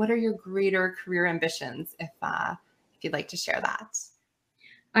semester? And what are your greater career ambitions, if you'd like to share that?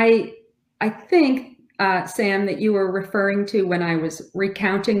 I think, Sam, that you were referring to when I was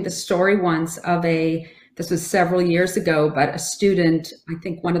recounting the story once of this was several years ago, but a student, I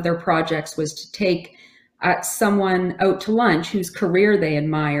think one of their projects was to take someone out to lunch whose career they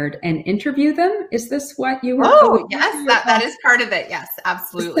admired and interview them. Is this what you were? Oh, yes, that is part of it. Yes,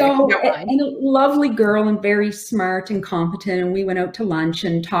 absolutely. So, and a lovely girl and very smart and competent. And we went out to lunch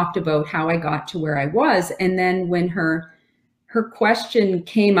and talked about how I got to where I was. And then when her question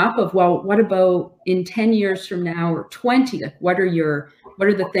came up of, well, what about in 10 years from now or 20? Like, what are your what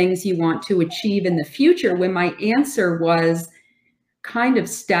are the things you want to achieve in the future? When my answer was kind of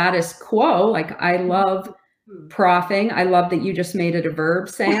status quo, like I love profing. I love that you just made it a verb,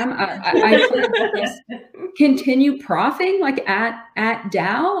 Sam. I plan to just continue profing like at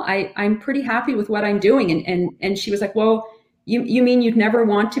Dow. I'm pretty happy with what I'm doing. And she was like, well, you mean you'd never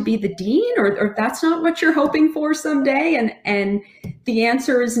want to be the dean, or that's not what you're hoping for someday? And the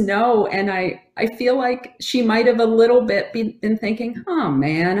answer is no. And I feel like she might have a little bit been thinking, oh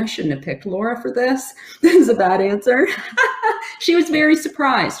man, I shouldn't have picked Laura for this. This is a bad answer. She was very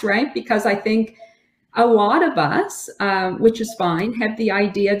surprised, right? Because I think a lot of us, which is fine, have the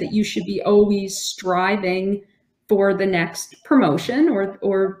idea that you should be always striving for the next promotion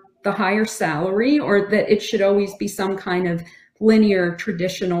or the higher salary, or that it should always be some kind of linear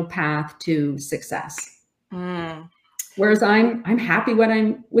traditional path to success. Whereas I'm happy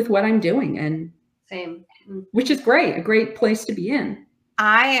with what I'm doing, and same, which is great, a great place to be in.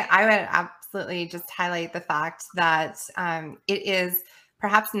 I would absolutely just highlight the fact that it is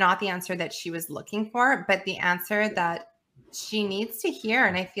perhaps not the answer that she was looking for, but the answer that she needs to hear.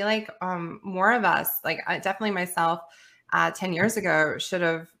 And I feel like more of us, like definitely myself, 10 years ago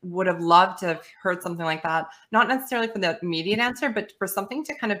would have loved to have heard something like that. Not necessarily for the immediate answer, but for something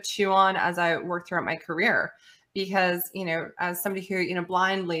to kind of chew on as I worked throughout my career. Because, as somebody who,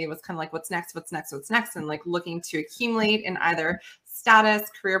 blindly was kind of like, what's next, and like looking to accumulate in either status,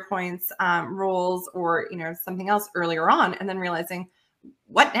 career points, roles, or, something else earlier on, and then realizing,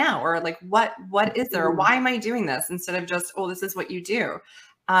 what now? Or like, what is there? Or why am I doing this? Instead of just, oh, this is what you do.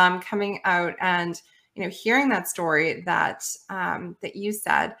 Coming out and, hearing that story that you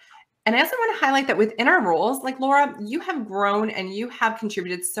said. And I also want to highlight that within our roles, like Laura, you have grown and you have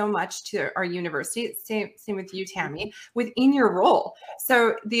contributed so much to our university. Same with you, Tammy, within your role.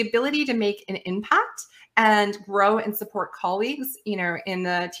 So the ability to make an impact and grow and support colleagues, in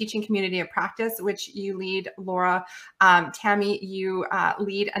the teaching community of practice, which you lead, Laura. Tammy, you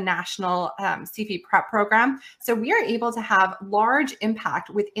lead a national CPA prep program. So we are able to have large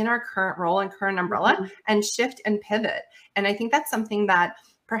impact within our current role and current umbrella and shift and pivot. And I think that's something that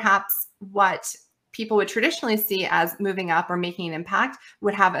perhaps what people would traditionally see as moving up or making an impact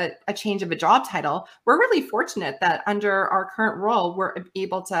would have a change of a job title. We're really fortunate that under our current role, we're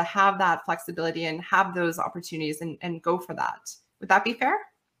able to have that flexibility and have those opportunities and go for that. Would that be fair?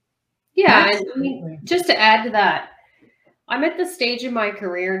 Yeah. And I mean, just to add to that, I'm at the stage in my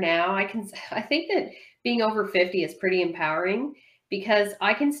career now. I think that being over 50 is pretty empowering, because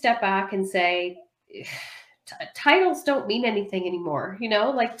I can step back and say, titles don't mean anything anymore.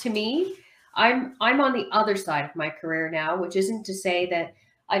 Like, to me, I'm on the other side of my career now, which isn't to say that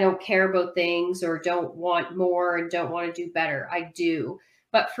I don't care about things or don't want more and don't want to do better. I do.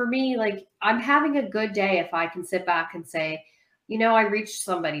 But for me, like, I'm having a good day if I can sit back and say, I reached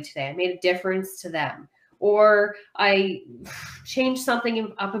somebody today. I made a difference to them. Or I changed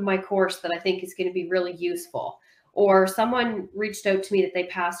something up in my course that I think is going to be really useful. Or someone reached out to me that they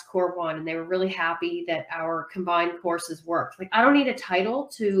passed Core 1 and they were really happy that our combined courses worked. Like, I don't need a title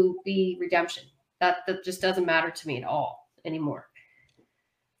to be redemption. That just doesn't matter to me at all anymore.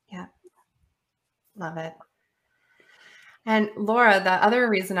 Yeah. Love it. And Laura, the other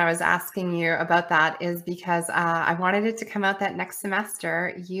reason I was asking you about that is because I wanted it to come out that next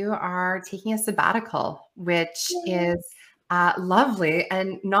semester you are taking a sabbatical, which is lovely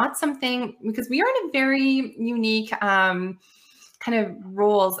and not something, because we are in a very unique kind of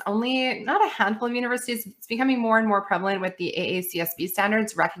roles. Only not a handful of universities. It's becoming more and more prevalent with the AACSB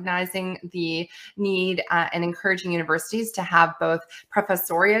standards, recognizing the need and encouraging universities to have both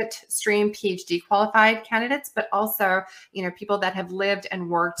professoriate stream PhD qualified candidates, but also, people that have lived and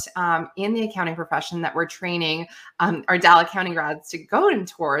worked in the accounting profession that we're training our Dal accounting grads to go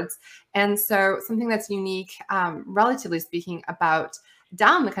towards. And so something that's unique, relatively speaking, about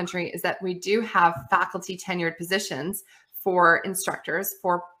Dal in the country is that we do have faculty tenured positions for instructors,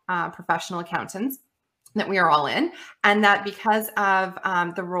 for professional accountants that we are all in. And that because of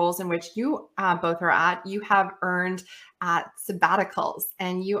the roles in which you both are at, you have earned sabbaticals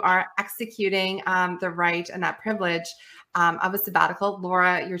and you are executing the right and that privilege of a sabbatical.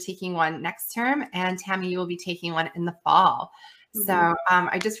 Laura, you're taking one next term, and Tammy, you will be taking one in the fall. Mm-hmm. So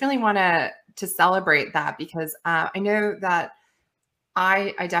I just really want to celebrate that, because I know that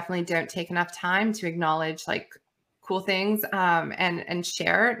I definitely don't take enough time to acknowledge like cool things and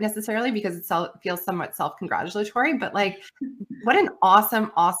share necessarily, because it feels somewhat self-congratulatory, but like what an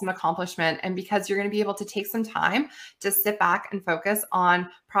awesome accomplishment. And because you're going to be able to take some time to sit back and focus on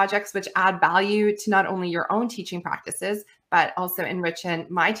projects which add value to not only your own teaching practices, but also enrich in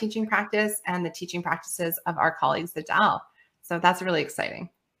my teaching practice and the teaching practices of our colleagues at Dal. So that's really exciting.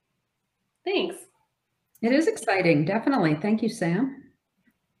 Thanks. It is exciting, definitely. Thank you, Sam.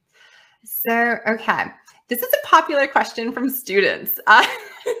 So, okay, this is a popular question from students.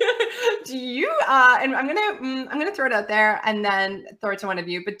 Do you? And I'm gonna throw it out there and then throw it to one of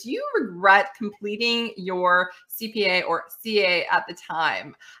you. But do you regret completing your CPA or CA at the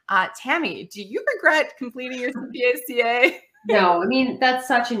time? Tammy, do you regret completing your CPA CA? No, I mean, that's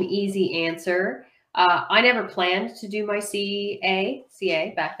such an easy answer. I never planned to do my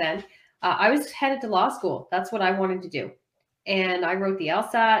CA back then. I was headed to law school. That's what I wanted to do. And I wrote the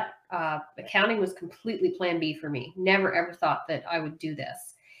LSAT. Accounting was completely plan B for me. Never, ever thought that I would do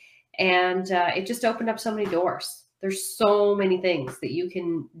this. And it just opened up so many doors. There's so many things that you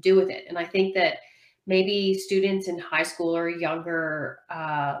can do with it. And I think that maybe students in high school or younger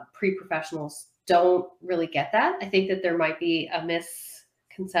pre-professionals don't really get that. I think that there might be a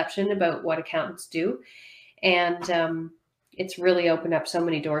misconception about what accountants do. And it's really opened up so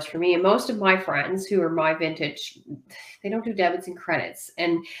many doors for me. And most of my friends who are my vintage, they don't do debits and credits.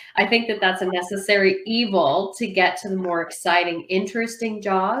 And I think that that's a necessary evil to get to the more exciting, interesting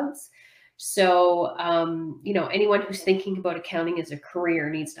jobs. So, anyone who's thinking about accounting as a career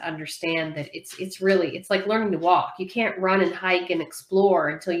needs to understand that it's like learning to walk. You can't run and hike and explore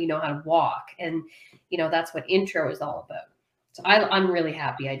until you know how to walk. And, that's what intro is all about. So I'm really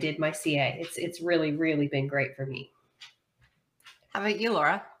happy I did my CA. It's really, really been great for me. How about you,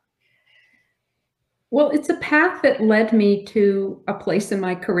 Laura? Well, it's a path that led me to a place in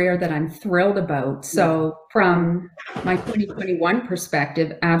my career that I'm thrilled about. So from my 2021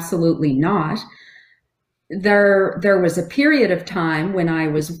 perspective, absolutely not. There was a period of time when I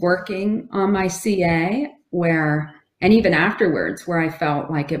was working on my CA and even afterwards, where I felt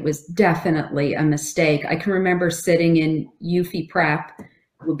like it was definitely a mistake. I can remember sitting in UFI prep,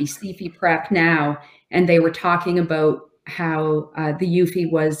 it would be CFI prep now, and they were talking about how the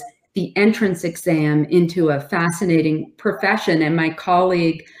UFI was the entrance exam into a fascinating profession. And my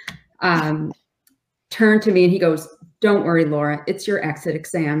colleague turned to me and he goes, "Don't worry, Laura, it's your exit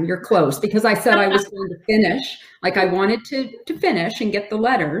exam. You're close." Because I said I was going to finish, like I wanted to finish and get the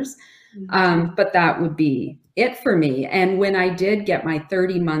letters, but that would be it for me. And when I did get my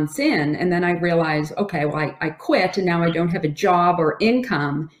 30 months in, and then I realized, okay, well, I quit and now I don't have a job or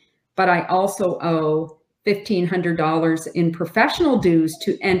income, but I also owe $1,500 in professional dues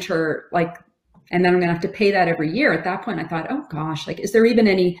to enter, and then I'm gonna have to pay that every year. At that point, I thought, oh gosh, is there even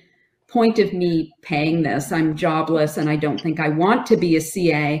any point of me paying this? I'm jobless and I don't think I want to be a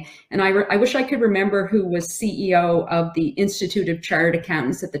CA. And I wish I could remember who was CEO of the Institute of Chartered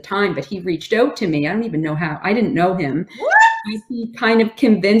Accountants at the time, but he reached out to me. I don't even know how. I didn't know him. What? He kind of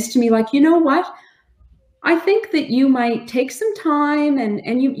convinced me, like, you know what? I think that you might take some time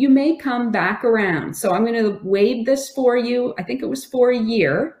and you may come back around. So I'm going to waive this for you. I think it was for a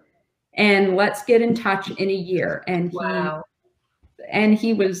year, and let's get in touch in a year. And Wow.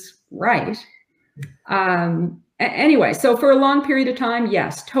 he was right. Anyway, so for a long period of time,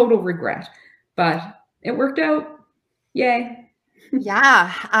 yes, total regret, but it worked out. Yay.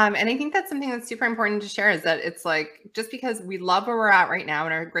 Yeah. And I think that's something that's super important to share, is that it's like, just because we love where we're at right now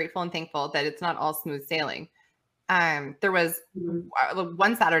and are grateful and thankful that it's not all smooth sailing. There was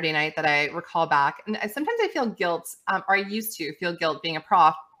one Saturday night that I recall back, and sometimes I feel guilt, or I used to feel guilt being a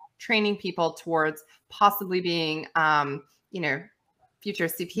prof, training people towards possibly being, future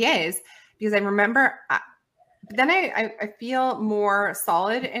CPAs, because I remember but then I feel more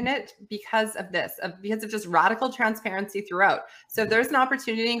solid in it because of this, because of just radical transparency throughout. So if there's an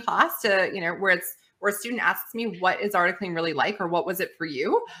opportunity in class to, where a student asks me, what is articling really like, or what was it for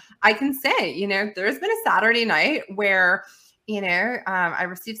you? I can say, there's been a Saturday night where, I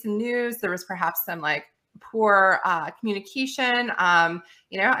received some news. There was perhaps some poor communication, and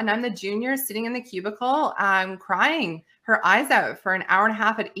I'm the junior sitting in the cubicle, crying her eyes out for an hour and a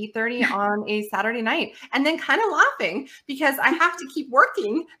half at 8:30 on a Saturday night, and then kind of laughing because I have to keep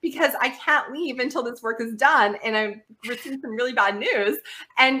working because I can't leave until this work is done. And I'm receiving some really bad news,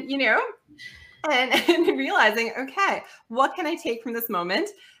 and, and realizing, okay, what can I take from this moment?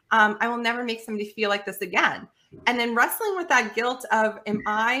 I will never make somebody feel like this again. And then wrestling with that guilt of, am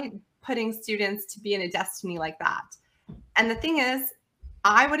I putting students to be in a destiny like that? And the thing is,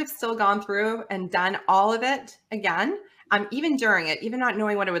 I would have still gone through and done all of it again, even during it, even not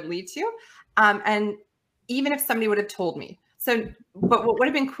knowing what it would lead to. And even if somebody would have told me. So, but what would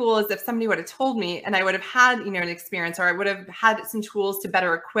have been cool is if somebody would have told me and I would have had, an experience, or I would have had some tools to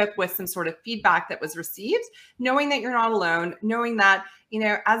better equip with some sort of feedback that was received, knowing that you're not alone, knowing that,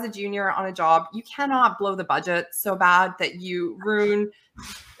 as a junior on a job, you cannot blow the budget so bad that you ruin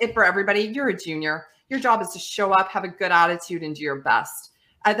it for everybody. You're a junior. Your job is to show up, have a good attitude, and do your best.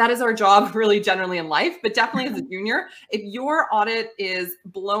 That is our job really generally in life, but definitely as a junior. If your audit is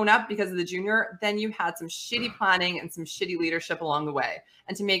blown up because of the junior, then you had some shitty planning and some shitty leadership along the way.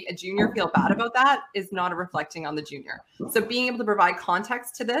 And to make a junior feel bad about that is not a reflecting on the junior. So being able to provide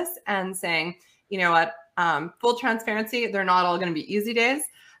context to this and saying, you know what, full transparency, they're not all going to be easy days.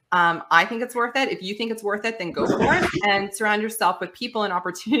 I think it's worth it. If you think it's worth it, then go for it, and surround yourself with people and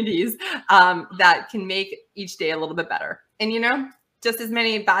opportunities that can make each day a little bit better. And, you know, just as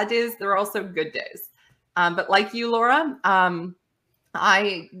many bad days, there are also good days. But like you, Laura,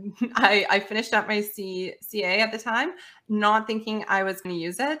 I finished up my CA at the time, not thinking I was going to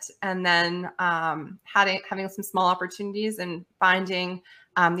use it, and then having some small opportunities and finding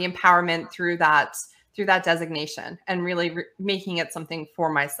the empowerment through that designation, and really making it something for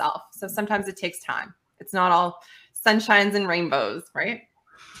myself. So sometimes it takes time. It's not all sunshines and rainbows, right?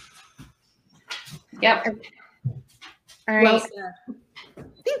 Yep. All right. Well said.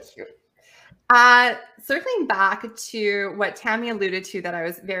 Thank you. Circling back to what Tammy alluded to that I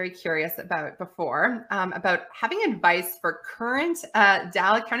was very curious about before, about having advice for current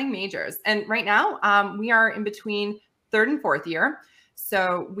DAL accounting majors. And right now we are in between third and fourth year.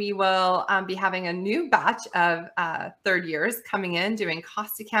 So we will be having a new batch of third years coming in, doing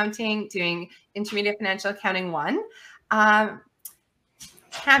cost accounting, doing intermediate financial accounting 1.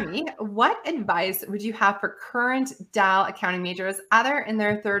 Tammy, what advice would you have for current DAL accounting majors, either in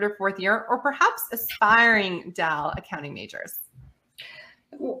their third or fourth year, or perhaps aspiring DAL accounting majors?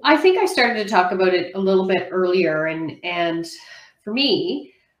 I think I started to talk about it a little bit earlier, and for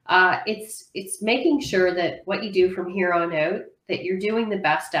me, it's making sure that what you do from here on out, that you're doing the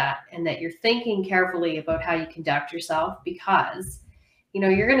best at, and that you're thinking carefully about how you conduct yourself, because, you know,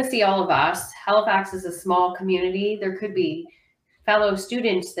 you're going to see all of us. Halifax is a small community. There could be fellow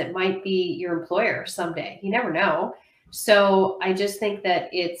students that might be your employer someday. You never know. So I just think that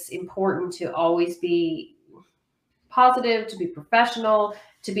it's important to always be positive, to be professional,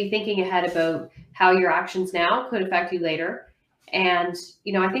 to be thinking ahead about how your actions now could affect you later. And,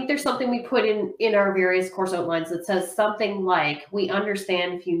 you know, I think there's something we put in our various course outlines that says something like, we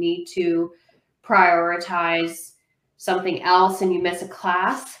understand if you need to prioritize something else and you miss a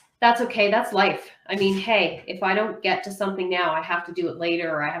class, that's okay. That's life. I mean, hey, if I don't get to something now, I have to do it later,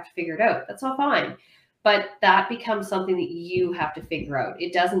 or I have to figure it out. That's all fine. But that becomes something that you have to figure out.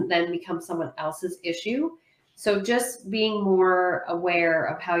 It doesn't then become someone else's issue. So just being more aware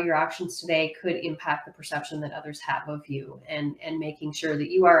of how your actions today could impact the perception that others have of you, and making sure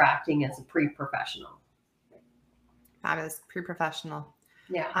that you are acting as a pre-professional. Fabulous, pre-professional.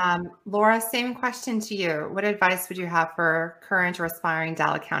 Yeah. Laura, same question to you. What advice would you have for current or aspiring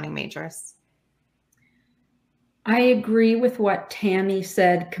DAL accounting majors? I agree with what Tammy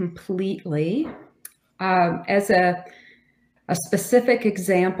said completely. As a specific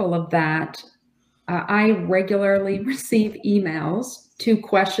example of that, I regularly receive emails to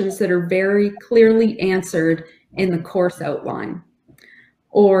questions that are very clearly answered in the course outline,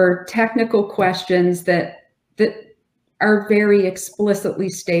 or technical questions that are very explicitly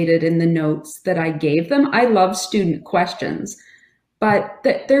stated in the notes that I gave them. I love student questions, but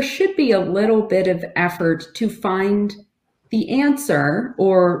there should be a little bit of effort to find the answer,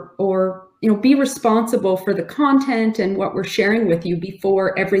 or you know, be responsible for the content and what we're sharing with you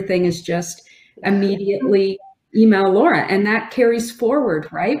before everything is just immediately email Laura. And that carries forward,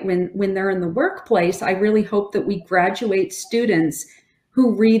 right? When they're in the workplace, I really hope that we graduate students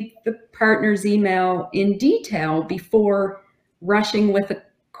who read the partner's email in detail before rushing with a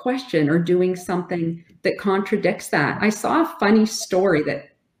question or doing something that contradicts that. I saw a funny story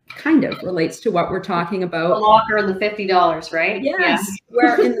that kind of relates to what we're talking about. The locker and the $50, right? Yes, Yeah.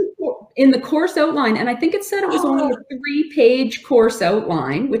 where in the course outline, and I think it said it was only a 3-page course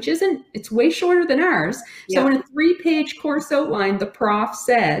outline, which isn't, it's way shorter than ours. So in a 3-page course outline, the prof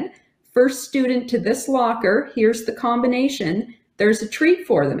said, first student to this locker, here's the combination, there's a treat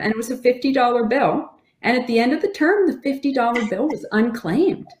for them. And it was a $50 bill. And at the end of the term, the $50 bill was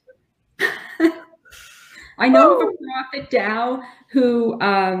unclaimed. I know of a prof at Dow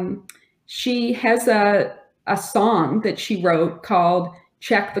who she has a song that she wrote called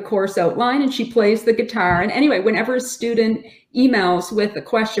Check the Course Outline, and she plays the guitar. And anyway, whenever a student emails with a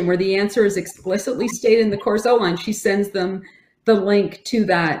question where the answer is explicitly stated in the course outline, she sends them the link to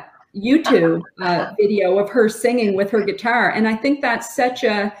that YouTube video of her singing with her guitar. And I think that's such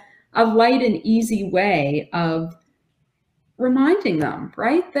a light and easy way of reminding them,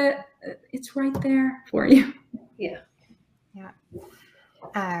 right, that it's right there for you. Yeah. Yeah.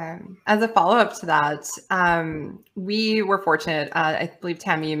 As a follow-up to that, we were fortunate. I believe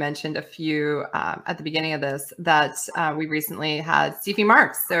Tammy, you mentioned a few at the beginning of this that we recently had CP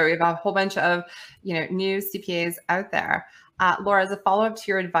marks. So we have a whole bunch of new CPAs out there. Laura, as a follow-up to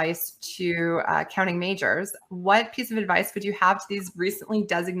your advice to counting majors, what piece of advice would you have to these recently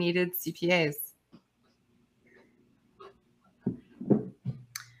designated CPAs?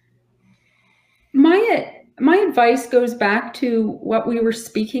 My advice goes back to what we were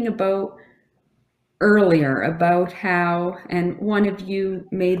speaking about earlier, about how, and one of you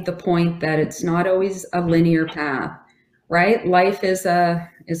made the point that it's not always a linear path, right? Life is a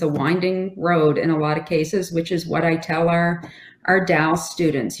winding road in a lot of cases, which is what I tell our DAL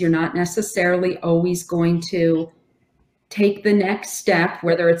students. You're not necessarily always going to take the next step,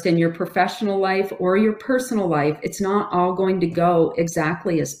 whether it's in your professional life or your personal life. It's not all going to go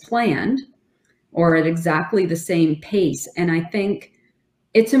exactly as planned or at exactly the same pace. And I think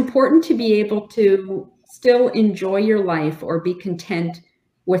it's important to be able to still enjoy your life or be content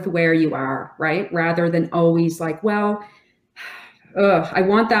with where you are, right? Rather than always like, well, I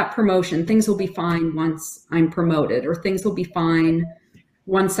want that promotion. Things will be fine once I'm promoted, or things will be fine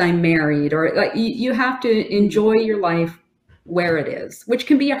once I'm married, or like you have to enjoy your life where it is, which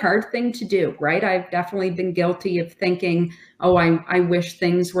can be a hard thing to do, right? I've definitely been guilty of thinking, oh, I wish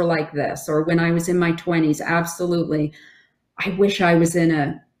things were like this. Or when I was in my 20s, absolutely, I wish I was in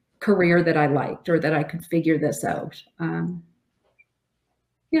a career that I liked or that I could figure this out.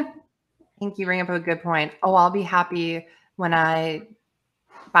 Yeah. I think you bring up a good point. Oh, I'll be happy when I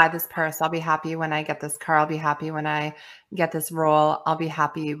buy this purse. I'll be happy when I get this car. I'll be happy when I get this role. I'll be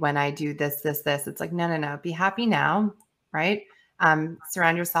happy when I do this, this, this. It's like, no. Be happy now, right?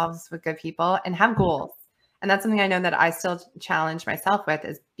 Surround yourselves with good people and have goals. And that's something I know that I still challenge myself with,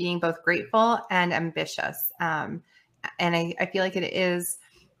 is being both grateful and ambitious. And I feel like it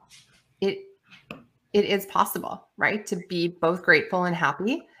is possible, right? To be both grateful and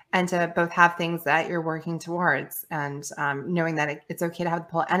happy, and to both have things that you're working towards, and knowing that it's okay to have the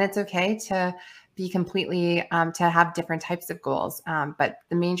pull, and it's okay to be completely, to have different types of goals. But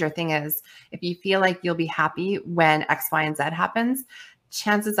the major thing is, if you feel like you'll be happy when X, Y, and Z happens,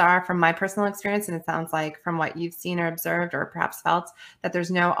 chances are, from my personal experience, and it sounds like from what you've seen or observed or perhaps felt, that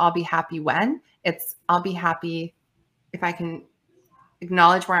there's no I'll be happy when. It's I'll be happy if I can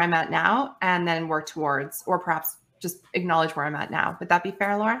acknowledge where I'm at now and then work towards, or perhaps just acknowledge where I'm at now. Would that be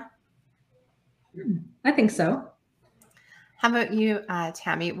fair, Laura? I think so. How about you,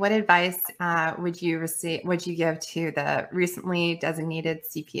 Tammy? What advice would you give to the recently designated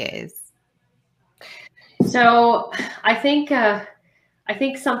CPAs? So I think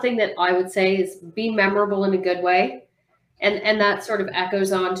something that I would say is be memorable in a good way. And that sort of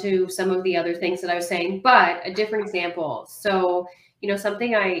echoes on to some of the other things that I was saying, but a different example. So,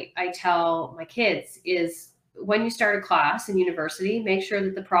 something I tell my kids is, when you start a class in university, make sure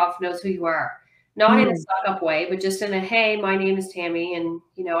that the prof knows who you are. Not in a stuck up way, but just in a, hey, my name is Tammy, and,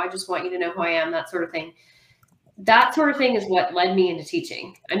 I just want you to know who I am, that sort of thing. That sort of thing is what led me into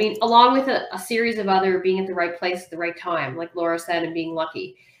teaching. I mean, along with a series of other being at the right place at the right time, like Laura said, and being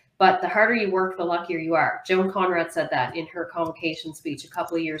lucky. But the harder you work, the luckier you are. Joan Conrad said that in her convocation speech a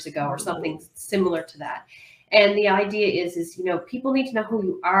couple of years ago, or something similar to that. And the idea is people need to know who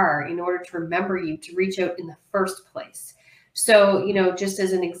you are in order to remember you, to reach out in the first place. So, just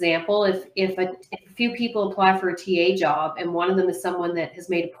as an example, if a few people apply for a TA job, and one of them is someone that has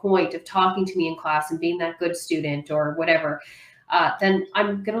made a point of talking to me in class and being that good student or whatever, then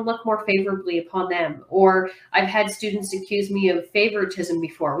I'm going to look more favorably upon them. Or I've had students accuse me of favoritism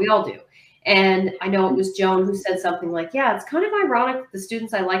before. We all do. And I know it was Joan who said something like, yeah, it's kind of ironic that the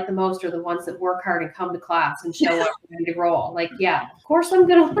students I like the most are the ones that work hard and come to class and show up ready to roll. Like, yeah, of course I'm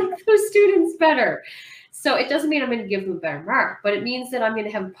going to like those students better. So it doesn't mean I'm going to give them a better mark, but it means that I'm going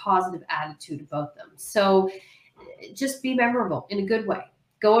to have a positive attitude about them. So just be memorable in a good way.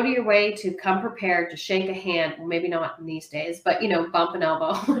 Go out of your way to come prepared to shake a hand. Well, maybe not in these days, but, bump an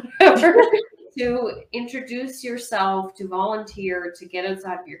elbow, whatever, to introduce yourself, to volunteer, to get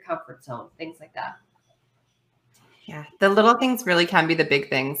outside of your comfort zone, things like that. Yeah, the little things really can be the big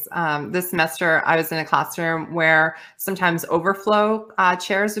things. This semester, I was in a classroom where sometimes overflow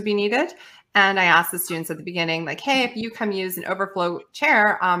chairs would be needed. And I asked the students at the beginning, like, hey, if you come use an overflow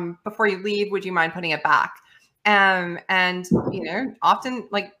chair, before you leave, would you mind putting it back? And, often,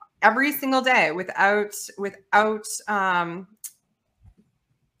 like every single day without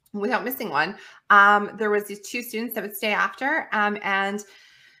missing one, there was these two students that would stay after. And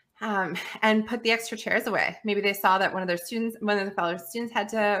and put the extra chairs away. Maybe they saw that one of the fellow students had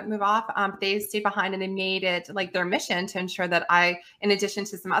to move off. They stayed behind and they made it like their mission to ensure that in addition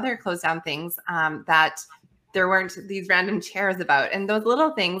to some other closed down things, that there weren't these random chairs about. And those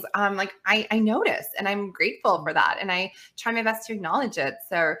little things, like I notice, and I'm grateful for that. And I try my best to acknowledge it.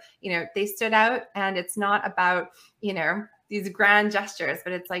 So, they stood out, and it's not about, these grand gestures,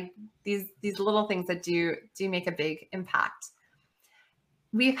 but it's like these little things that do make a big impact.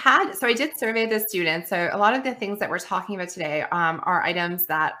 So I did survey the students. So a lot of the things that we're talking about today are items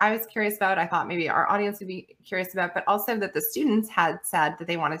that I was curious about. I thought maybe our audience would be curious about, but also that the students had said that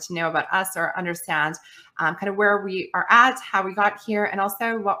they wanted to know about us or understand kind of where we are at, how we got here, and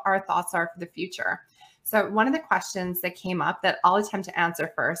also what our thoughts are for the future. So one of the questions that came up that I'll attempt to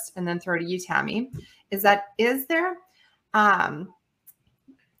answer first and then throw to you, Tammy, is there,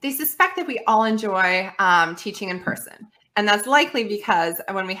 they suspect that we all enjoy teaching in person. And that's likely because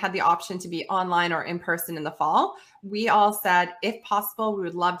when we had the option to be online or in person in the fall, we all said, if possible, we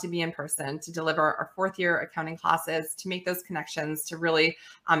would love to be in person to deliver our fourth year accounting classes, to make those connections, to really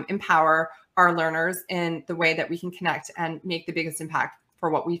empower our learners in the way that we can connect and make the biggest impact for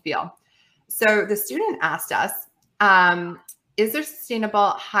what we feel. So the student asked us, is there a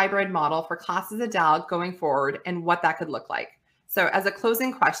sustainable hybrid model for classes at Dal going forward and what that could look like? So as a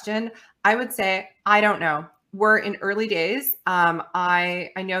closing question, I would say, I don't know. We're in early days.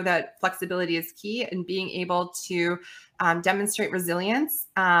 I know that flexibility is key, and being able to demonstrate resilience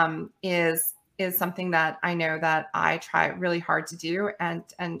is something that I know that I try really hard to do,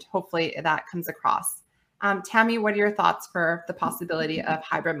 and hopefully that comes across. Tammy, what are your thoughts for the possibility of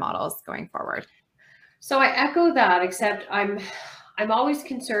hybrid models going forward? So I echo that, except I'm always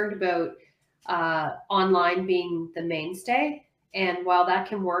concerned about online being the mainstay. And while that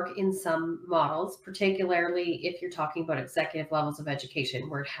can work in some models, particularly if you're talking about executive levels of education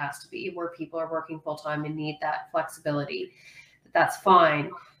where it has to be, where people are working full time and need that flexibility, that's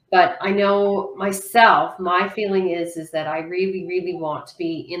fine. But I know myself, my feeling is that I really, really want to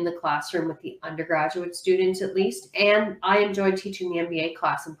be in the classroom with the undergraduate students at least. And I enjoy teaching the MBA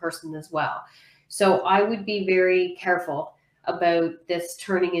class in person as well. So I would be very careful about this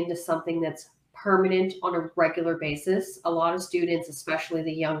turning into something that's permanent on a regular basis. A lot of students, especially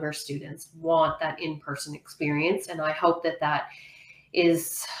the younger students, want that in-person experience. And I hope that that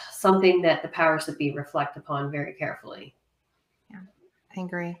is something that the powers that be reflect upon very carefully. Yeah, I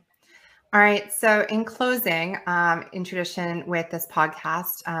agree. All right. So in closing, in tradition with this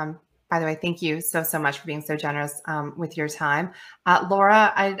podcast, by the way, thank you so much for being so generous with your time.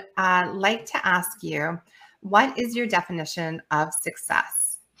 Laura, I'd like to ask you, what is your definition of success?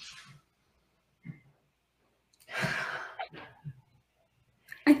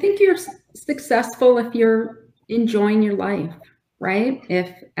 I think you're successful if you're enjoying your life, right?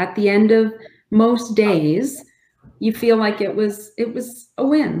 If at the end of most days, you feel like it was a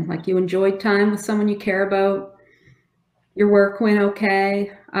win, like you enjoyed time with someone you care about, your work went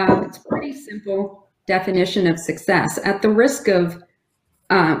okay. It's a pretty simple definition of success. At the risk of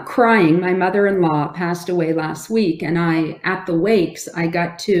crying, my mother-in-law passed away last week, and at the wakes, I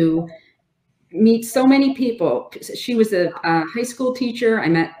got to meet so many people. She was a high school teacher. I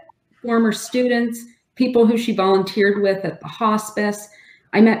met former students, people who she volunteered with at the hospice.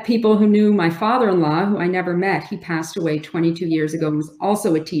 I met people who knew my father-in-law, who I never met. He passed away 22 years ago and was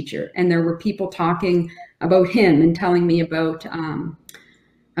also a teacher. And there were people talking about him and telling me about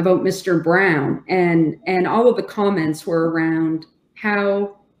Mr. Brown. And all of the comments were around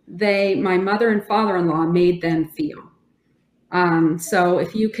how my mother and father-in-law made them feel. So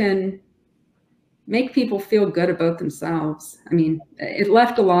if you can make people feel good about themselves. I mean, it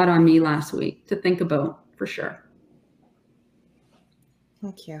left a lot on me last week to think about, for sure.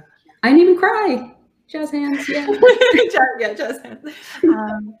 Thank you. I didn't even cry. Jazz hands. Yeah. Yeah, jazz hands.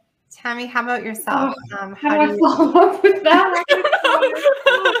 Tammy, how about yourself? How do I follow up with that?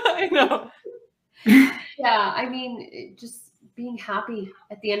 I know. Yeah, I mean, just being happy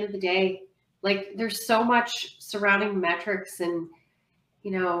at the end of the day. Like, there's so much surrounding metrics and,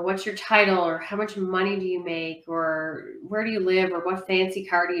 what's your title, or how much money do you make, or where do you live, or what fancy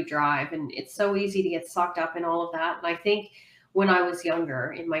car do you drive? And it's so easy to get sucked up in all of that. And I think when I was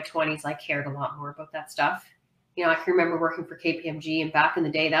younger, in my 20s, I cared a lot more about that stuff. I can remember working for KPMG, and back in the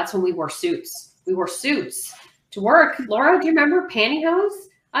day, that's when we wore suits. We wore suits to work. Laura, do you remember pantyhose?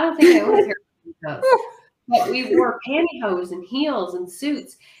 I don't think I owned a pair of pantyhose. But we wore pantyhose and heels and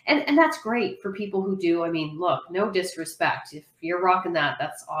suits. And that's great for people who do. I mean, look, no disrespect. If you're rocking that,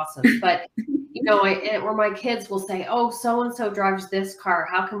 that's awesome. But, or my kids will say, oh, so-and-so drives this car.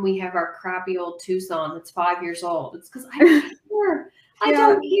 How can we have our crappy old Tucson that's 5 years old? It's because I don't care. I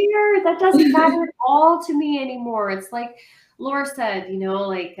don't care. That doesn't matter at all to me anymore. It's like Laura said, you know,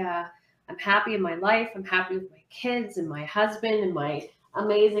 like I'm happy in my life. I'm happy with my kids and my husband and my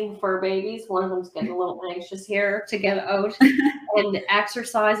amazing fur babies. One of them's getting a little anxious here to get out. And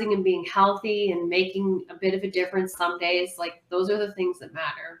exercising and being healthy and making a bit of a difference some days. Like those are the things that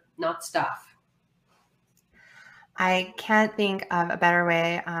matter, not stuff. I can't think of a better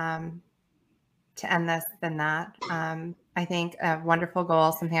way to end this than that. I think a wonderful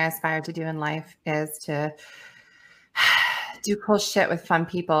goal, something I aspire to do in life, is to do cool shit with fun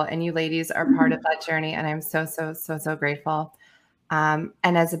people. And you ladies are part of that journey. And I'm so, so, so, so grateful. And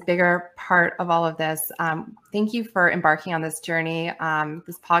as a bigger part of all of this, thank you for embarking on this journey,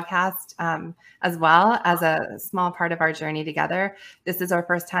 this podcast, as well as a small part of our journey together. This is our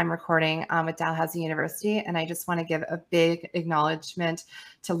first time recording with Dalhousie University, and I just want to give a big acknowledgement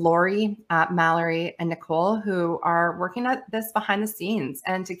to Lori, Mallory, and Nicole, who are working at this behind the scenes,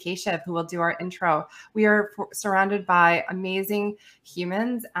 and to Keshav, who will do our intro. We are surrounded by amazing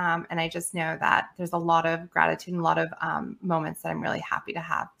humans, and I just know that there's a lot of gratitude and a lot of moments that I'm really happy to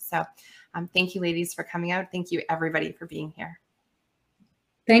have. So thank you, ladies, for coming out. Thank you, everybody, for being here.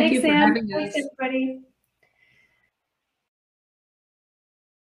 Thank you for Sam. having us. Thanks, everybody.